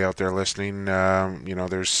anybody out there listening,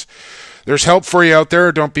 there's help for you out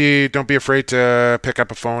there. Don't be afraid to pick up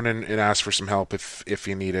a phone and ask for some help if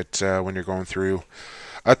you need it when you're going through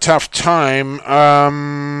a tough time.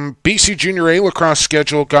 BC Junior A lacrosse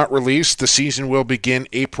schedule got released. The season will begin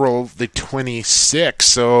April the 26th,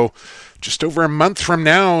 so just over a month from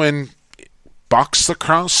now, and box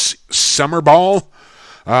lacrosse summer ball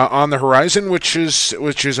on the horizon, which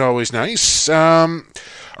is always nice.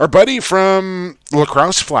 Our buddy from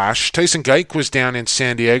Lacrosse Flash, Tyson Geik, was down in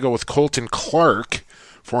San Diego with Colton Clark,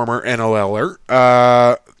 former NLLer.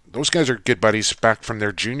 Those guys are good buddies back from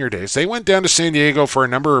their junior days. They went down to San Diego for a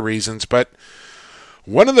number of reasons, but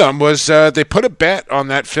one of them was they put a bet on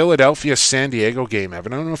that Philadelphia-San Diego game.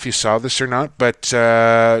 Evan, I don't know if you saw this or not, but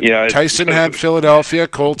Tyson had Philadelphia,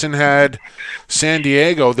 Colton had San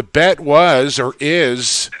Diego. The bet was, or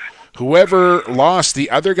is, whoever lost, the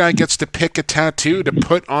other guy gets to pick a tattoo to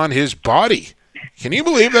put on his body. Can you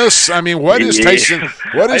believe this? I mean, what is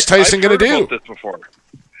Tyson going to do?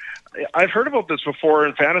 I've heard about this before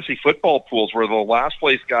in fantasy football pools where the last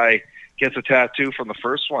place guy gets a tattoo from the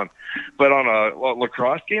first one. But on a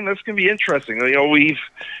lacrosse game, that's going to be interesting.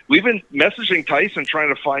 We've been messaging Tyson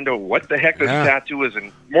trying to find out what the heck this tattoo is,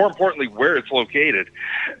 and more importantly, where it's located.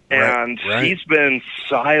 And he's been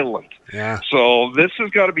silent. Yeah. So this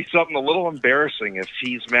has got to be something a little embarrassing if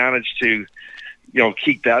he's managed to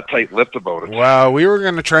keep that tight-lipped about it. Well, we were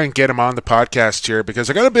going to try and get him on the podcast here because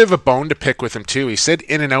I got a bit of a bone to pick with him, too. He said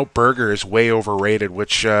In-N-Out Burger is way overrated,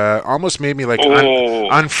 which almost made me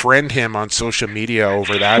unfriend him on social media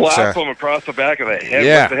over that. Slap him across the back of the head.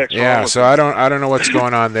 Yeah, what the heck's wrong with so him? I don't know what's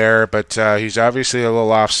going on there, but he's obviously a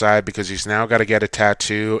little offside because he's now got to get a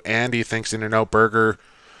tattoo, and he thinks In-N-Out Burger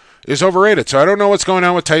is overrated. So I don't know what's going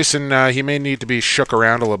on with Tyson. He may need to be shook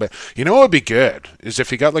around a little bit. You know what would be good is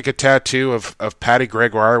if he got like a tattoo of Patty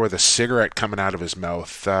Gregoire with a cigarette coming out of his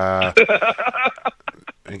mouth and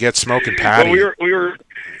get smoking Patty. Well,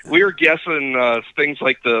 we were guessing things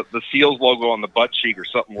like the Seals logo on the butt cheek or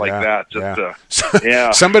something like that.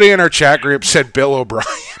 Somebody in our chat group said Bill O'Brien.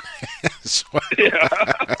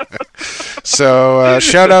 So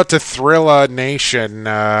shout out to Thrilla Nation.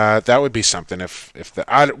 That would be something.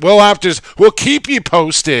 We'll keep you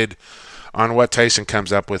posted on what Tyson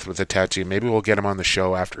comes up with the tattoo. Maybe we'll get him on the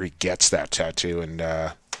show after he gets that tattoo, and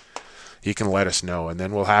he can let us know, and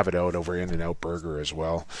then we'll have it out over In-N-Out Burger as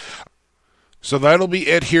well. So that'll be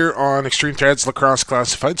it here on X-Treme Threads Lacrosse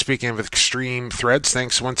Classified. Speaking of X-Treme Threads,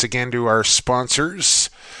 thanks once again to our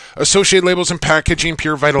sponsors. Associate Labels and Packaging,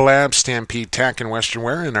 Pure Vita Labs, Stampede Tack, and Western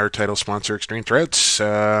Wear, and our title sponsor, X-Treme Threads.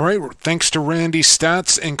 All right, thanks to Randy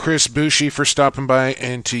Staats and Chris Boushy for stopping by,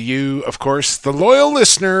 and to you, of course, the loyal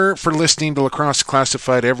listener, for listening to Lacrosse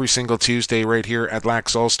Classified every single Tuesday right here at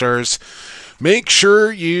Lax All-Stars. Make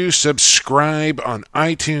sure you subscribe on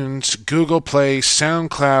iTunes, Google Play,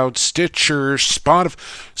 SoundCloud, Stitcher, Spotify.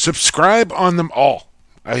 Subscribe on them all.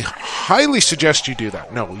 I highly suggest you do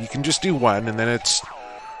that. No, you can just do one, and then it's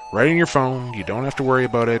right in your phone. You don't have to worry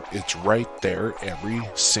about it. It's right there every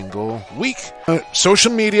single week.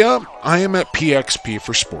 Social media, I am at PXP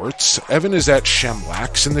for Sports. Evan is at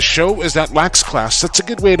Shemlax, and the show is at Lax Class. That's a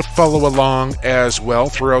good way to follow along as well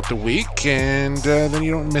throughout the week, and then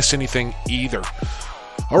you don't miss anything either.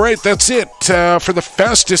 All right, that's it for the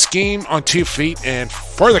fastest game on 2 feet, and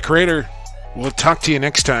for the creator. We'll talk to you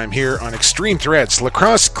next time here on X-Treme Threads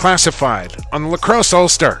Lacrosse Classified on the Lacrosse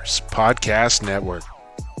All-Stars Podcast Network.